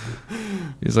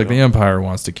 He's like, the Empire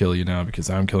wants to kill you now because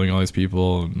I'm killing all these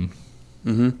people. And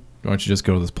why don't you just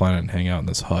go to this planet and hang out in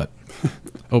this hut?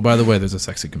 Oh, by the way, there's a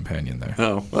sexy companion there.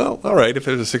 Oh, well, all right. If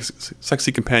there's a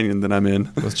sexy companion, then I'm in.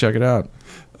 Let's check it out.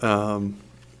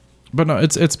 But no,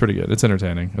 it's pretty good. It's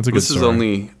entertaining. It's a good story. This is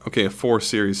only, a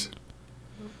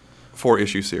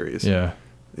 4-issue series. Yeah.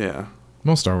 Yeah.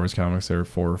 Most Star Wars comics, they're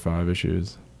 4 or 5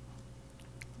 issues.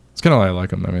 It's kind of why I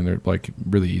like them. I mean, they're like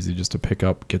really easy just to pick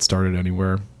up, get started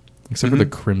anywhere. Except for the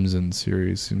Crimson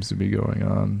series seems to be going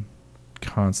on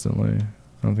constantly.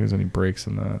 I don't think there's any breaks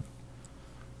in that.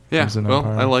 Yeah, Crimson well,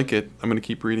 Empire. I like it. I'm going to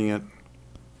keep reading it.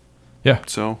 Yeah,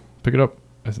 So, pick it up.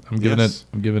 I'm giving Yes.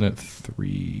 it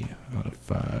 3 out of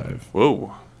 5.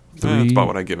 whoa. Three. That's about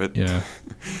what I give it. Yeah,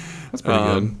 that's pretty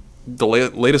good. The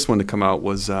latest one to come out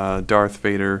was Darth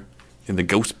Vader in the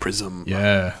Ghost Prism.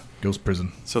 Yeah, Ghost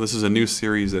Prison. So this is a new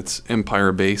series that's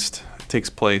Empire-based. It takes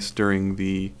place during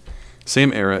the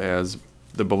same era as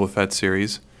the Boba Fett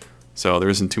series. So there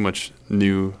isn't too much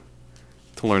new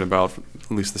to learn about,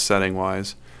 at least the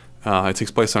setting-wise. It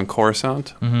takes place on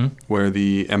Coruscant, where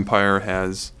the Empire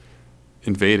has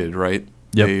invaded, right?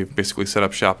 Yep. They basically set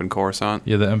up shop in Coruscant.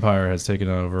 Yeah, the Empire has taken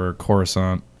over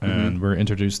Coruscant, and we're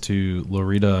introduced to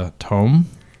Lorita Tome.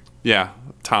 Yeah,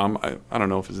 Tom. I don't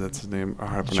know if that's his name or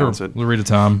how to pronounce it. Lorita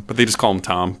Tom. But they just call him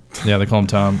Tom. Yeah, they call him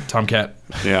Tom. Tomcat.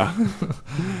 Yeah.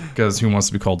 Because who wants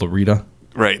to be called Lorita?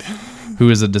 Right. Who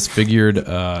is a disfigured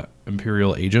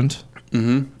Imperial agent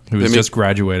who is just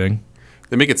graduating.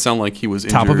 They make it sound like he was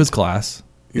injured. Top of his class.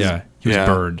 He was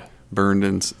burned. Burned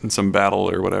in some battle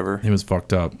or whatever. He was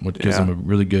fucked up, which gives him a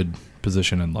really good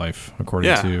position in life,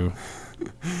 according to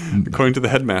the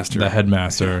headmaster. The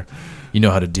headmaster. You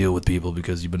know how to deal with people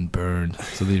because you've been burned.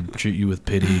 So they treat you with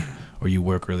pity or you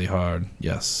work really hard.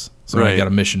 Yes. So I got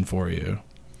a mission for you.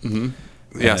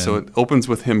 Yeah, so it opens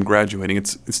with him graduating. It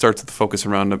starts with the focus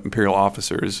around Imperial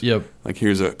officers. Yep. Like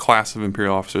here's a class of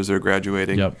Imperial officers that are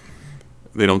graduating. Yep.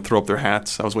 They don't throw up their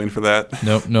hats. I was waiting for that.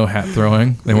 Nope, no hat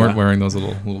throwing. They weren't wearing those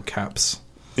little caps.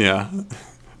 Yeah.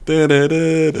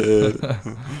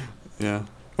 Yeah.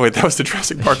 Wait, that was the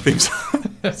Jurassic Park theme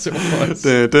song. Yes, it was.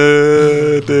 I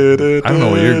don't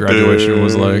know what your graduation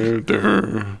was like.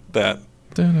 That.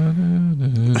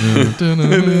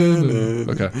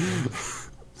 Okay.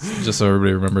 Just so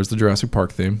everybody remembers the Jurassic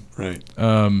Park theme. Right.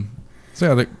 So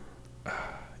yeah, I think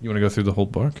you want to go through the whole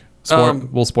book.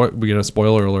 We get a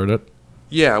spoiler alert. It.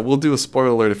 Yeah, we'll do a spoiler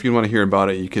alert. If you want to hear about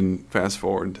it, you can fast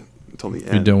forward until the end.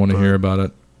 If you don't want to hear about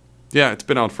it. Yeah, it's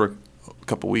been out for a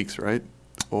couple weeks, right?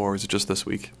 Or is it just this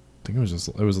week? I think it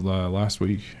was last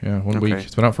week. Yeah, 1 week.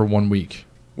 It's been out for 1 week.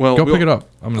 Well, go pick it up.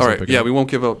 I'm gonna all right. pick it Yeah, up. we won't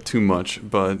give up too much,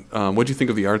 but what do you think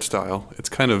of the art style? It's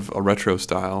kind of a retro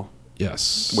style.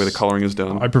 Yes. The way the coloring is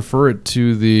done. I prefer it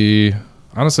to the.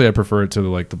 Honestly, I prefer it to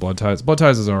the Blood Ties. Blood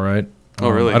Ties is all right. Oh,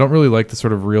 really? I don't really like the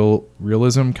sort of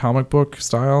realism comic book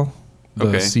style. The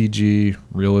CG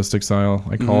realistic style,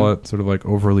 I call it, sort of like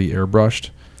overly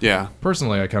airbrushed. Yeah.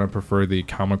 Personally, I kind of prefer the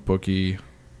comic booky,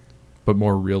 but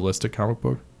more realistic comic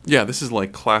book. Yeah, this is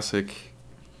like classic,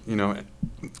 I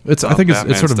think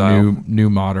it's sort style. of new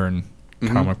modern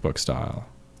comic book style.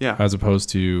 Yeah. As opposed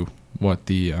to what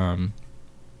the what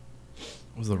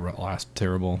was the last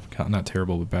not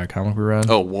terrible but bad comic we read?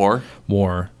 Oh, War.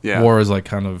 Yeah. War is like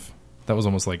kind of. That was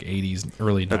almost like 80s,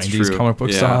 early That's 90s true. comic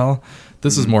book Yeah. style.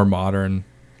 This is more modern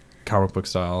comic book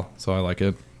style, so I like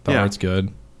it. The art's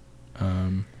good.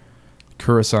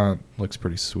 Coruscant looks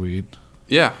pretty sweet.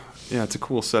 Yeah. Yeah, it's a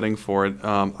cool setting for it.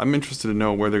 I'm interested to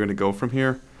know where they're going to go from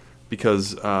here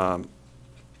because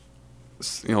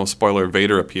spoiler,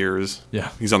 Vader appears. Yeah.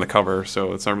 He's on the cover,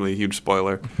 so it's not really a huge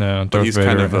spoiler. No, But Darth he's Vader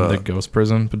kind of in the ghost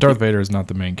prison. But Darth Vader is not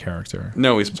the main character.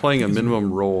 No, he's playing a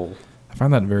minimum role. I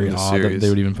find that very in the odd that series. they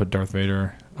would even put Darth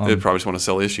Vader on. They probably just want to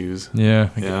sell issues. Yeah,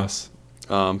 I Yeah. guess.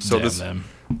 So Damn this, them.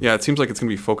 yeah, it seems like it's going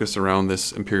to be focused around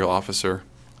this Imperial officer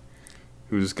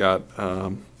who's got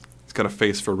he's got a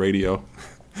face for radio.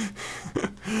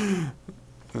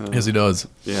 Yes, he does.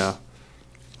 Yeah.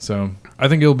 So I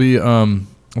think it'll be. I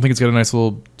think it's got a nice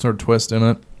little sort of twist in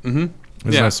it. Mm-hmm.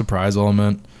 There's a nice surprise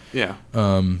element Yeah.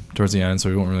 towards the end, so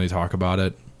we won't really talk about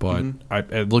it. But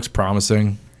Mm-hmm. it looks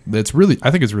promising. I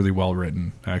think it's really well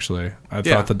written. Actually, I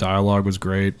thought the dialogue was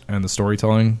great and the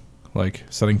storytelling, like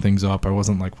setting things up. I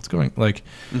wasn't like, what's going like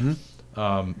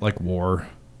War,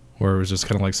 where it was just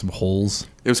kind of like some holes.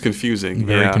 It was confusing.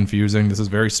 Very confusing. This is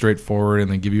very straightforward, and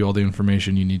they give you all the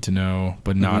information you need to know,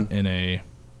 but not in a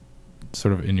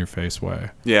sort of in-your-face way.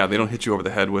 Yeah, they don't hit you over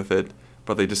the head with it,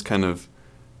 but they just kind of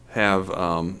have,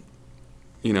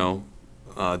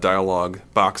 dialogue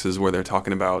boxes where they're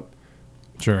talking about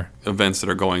Sure. events that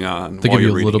are going on. They while give you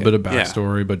you're a little reading bit it. of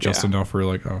backstory, but just Yeah. enough where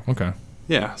you're like, oh, okay.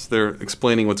 Yeah, so they're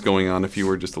explaining what's going on if you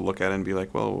were just to look at it and be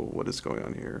like, well, what is going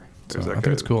on here? So There's that I think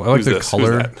guy. it's cool. I like Who's the this?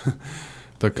 color. Who's that?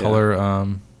 The color, I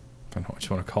don't know what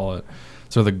you want to call it.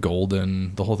 So the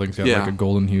golden, the whole thing's got like a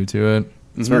golden hue to it.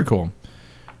 It's very cool.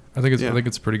 I think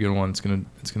it's a pretty good one. It's gonna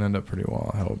end up pretty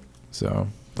well, I hope. So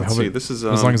Let's see. This is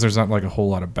as long as there's not like a whole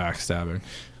lot of backstabbing.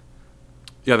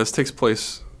 Yeah, this takes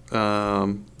place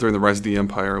during the Rise of the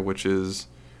Empire, which is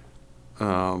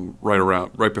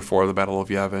right before the Battle of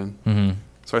Yavin. Mm-hmm.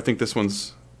 So I think this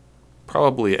one's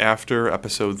probably after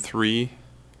Episode 3,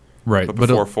 Right, but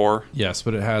before 4. Yes,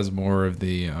 but it has more of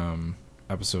the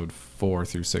episode 4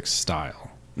 through 6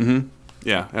 style. Mm-hmm.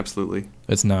 Yeah, absolutely.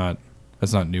 It's not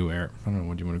new era. I don't know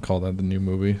what you want to call that, the new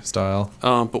movie style.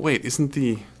 But wait,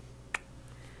 that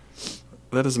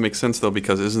doesn't make sense though,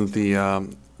 because isn't the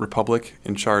Republic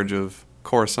in charge of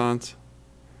Coruscant?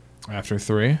 After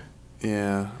 3?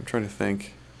 Yeah, I'm trying to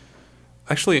think.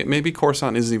 Actually, maybe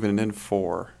Coruscant isn't even in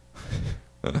 4.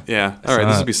 Yeah. All right.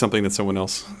 This would be something that someone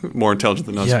else more intelligent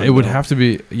than us. Yeah, it would have to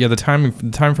be. Yeah, the time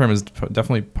frame is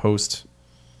definitely post.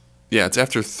 Yeah, it's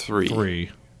after 3.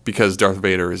 3. Because Darth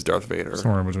Vader is Darth Vader.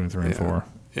 Somewhere between 3 and 4.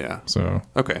 Yeah. So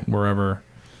okay. Wherever,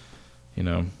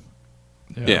 Yeah.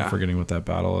 Yeah. I'm forgetting what that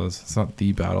battle is. It's not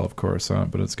the Battle of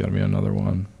Coruscant, but it's got to be another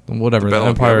one. Whatever. The Battle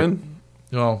of Empire. Yavin?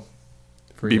 Well,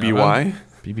 for BBY.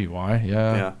 Yavin? BBY.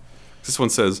 Yeah. Yeah. This one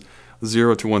says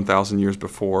 0 to 1,000 years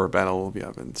before Battle of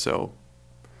Yavin. So.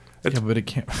 Yeah, but it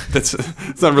can't.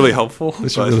 It's not really helpful. They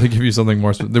should really give you something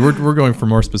more. We're going for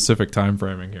more specific time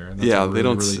framing here. And that's Yeah, really, they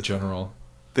don't. Really general.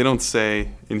 They don't say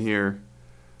in here.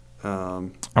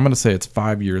 I'm going to say it's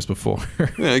 5 years before.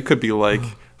 Yeah, it could be like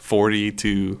 40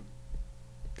 to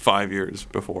 5 years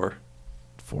before.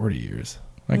 40 years.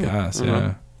 I guess.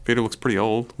 Yeah. Vader looks pretty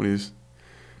old when he's.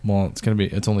 Well,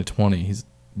 it's only 20. He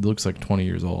looks like 20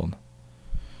 years old.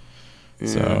 Yeah,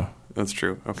 So that's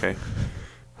true. Okay.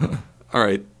 All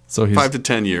right. So he's 5 to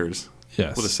 10 years.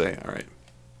 Yes. We'll just say. All right.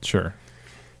 Sure.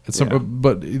 It's Yeah.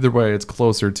 but either way, it's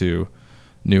closer to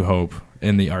New Hope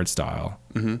in the art style.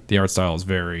 Mm-hmm. The art style is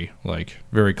very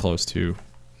close to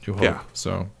New Hope. Yeah.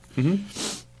 So Mm-hmm.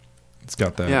 it's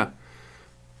got that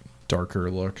darker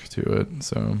look to it.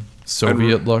 So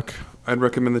Soviet look. I'd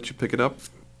recommend that you pick it up.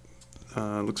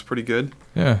 It looks pretty good.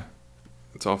 Yeah.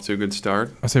 It's off to a good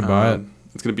start. I say buy it.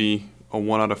 It's going to be a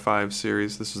 1 out of 5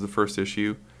 series. This is the first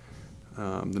issue.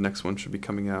 The next one should be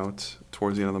coming out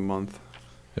towards the end of the month.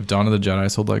 If Dawn of the Jedi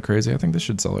sold like crazy, I think this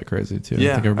should sell like crazy too.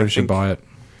 Yeah, I think everybody should buy it.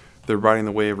 They're riding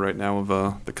the wave right now of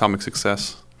the comic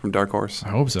success from Dark Horse. I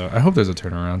hope so. I hope there's a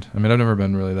turnaround. I mean, I've never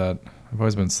been really that. I've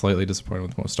always been slightly disappointed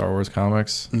with most Star Wars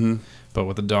comics. Mm-hmm. But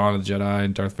with the Dawn of the Jedi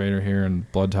and Darth Vader here and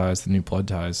Blood Ties, the new Blood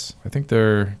Ties, I think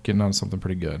they're getting on something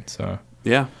pretty good. So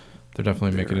Yeah. they're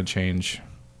definitely making a change.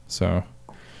 So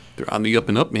They're on the up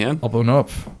and up, man. up and up.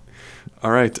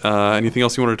 All right. Anything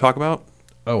else you wanted to talk about?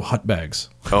 Oh, Hutt bags.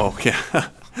 Oh, yeah.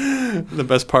 The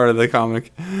best part of the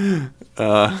comic.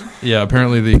 Yeah,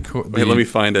 apparently Wait, let me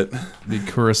find it. the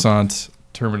Coruscant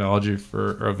terminology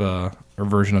of a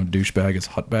version of douchebag is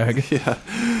Hutt bag. Yeah.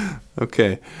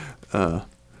 Okay.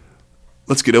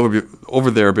 Let's get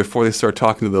over there before they start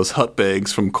talking to those Hutt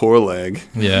bags from Corlag.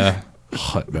 Yeah,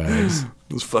 Hutt bags.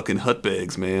 Those fucking Hutt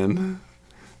bags, man.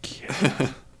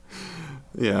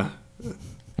 Yeah.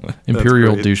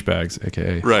 Imperial great. douchebags,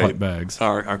 aka Right. Hutt bags.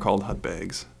 Are called Hutt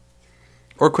bags.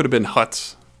 Or it could have been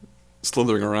Hutts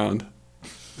slithering around.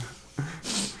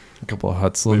 couple of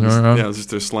Hutts living around. Yeah, it's just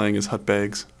their slang is Hutt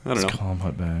bags. I don't know. Let's call them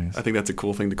Hutt bags. I think that's a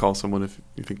cool thing to call someone if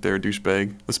you think they're a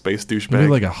douchebag, a space Maybe douchebag.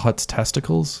 like a Hutt's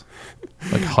testicles,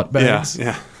 like Hutt bags.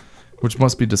 Yeah. Which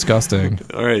must be disgusting.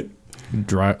 All right.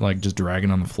 Like just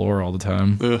dragging on the floor all the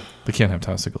time. Ugh. They can't have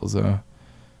testicles though.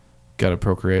 Got to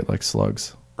procreate like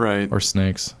slugs Right. or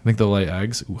snakes. I think they'll lay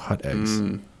eggs. Ooh, Hutt eggs.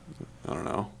 I don't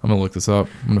know. I'm gonna look this up.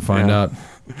 I'm gonna find out.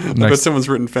 I bet someone's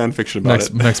written fan fiction about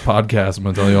it. Next podcast, I'm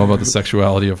gonna tell you all about the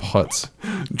sexuality of Hutts.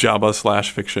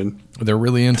 Jabba/fiction. They're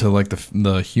really into like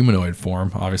the humanoid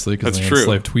form, obviously, because That's they true.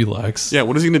 enslaved Twi'leks. Yeah,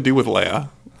 what is he going to do with Leia?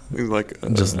 He's like...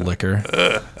 Just lick her.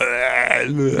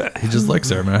 He just licks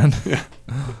her, man.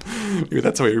 Maybe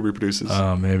that's how he reproduces.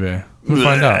 Oh, maybe. We'll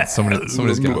find out.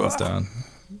 Somebody's got this down.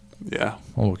 Yeah.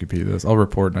 I'll Wikipedia this. I'll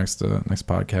report next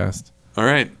podcast. All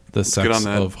right. The Let's sex get on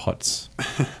that. of Hutts.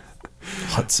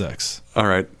 Hutt sex. All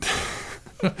right.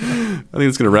 I think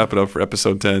it's going to wrap it up for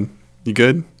episode 10. You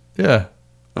good? Yeah.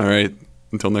 All right.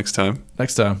 Until next time.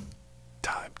 Next time.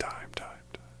 Time.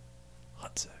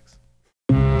 Hutt sex.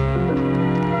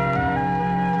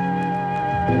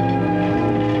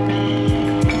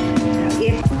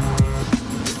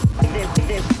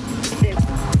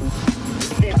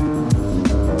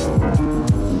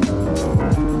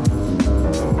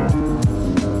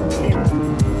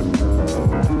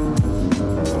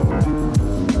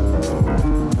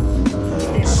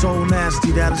 So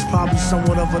nasty that it's probably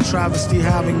somewhat of a travesty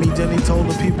having me. Then he told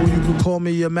the people, you can call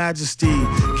me your majesty.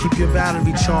 Keep your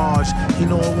battery charged. He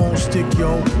know it won't stick,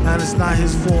 yo. And it's not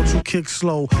his fault you kick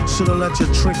slow. Should've let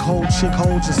your trick hold, chick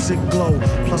hold your sick glow.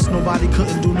 Plus nobody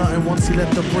couldn't do nothing once he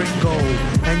let the brick go.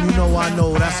 And you know I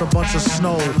know that's a bunch of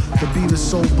snow. The beat is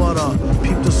so butter.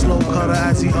 Peep the slow cutter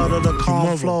as he utter the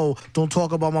calm flow. Don't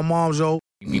talk about my mom, yo.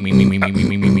 Ready?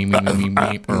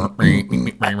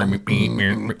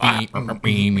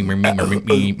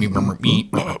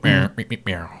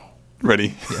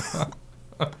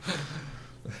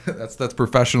 That's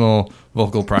professional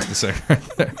vocal practicing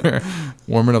right there.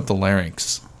 Warming up the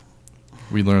larynx.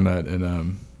 We learned that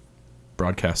in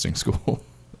broadcasting school.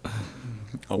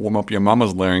 I'll warm up your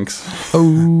mama's larynx.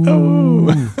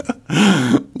 Oh.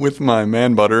 With my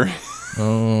man butter.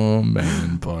 Oh,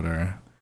 man butter.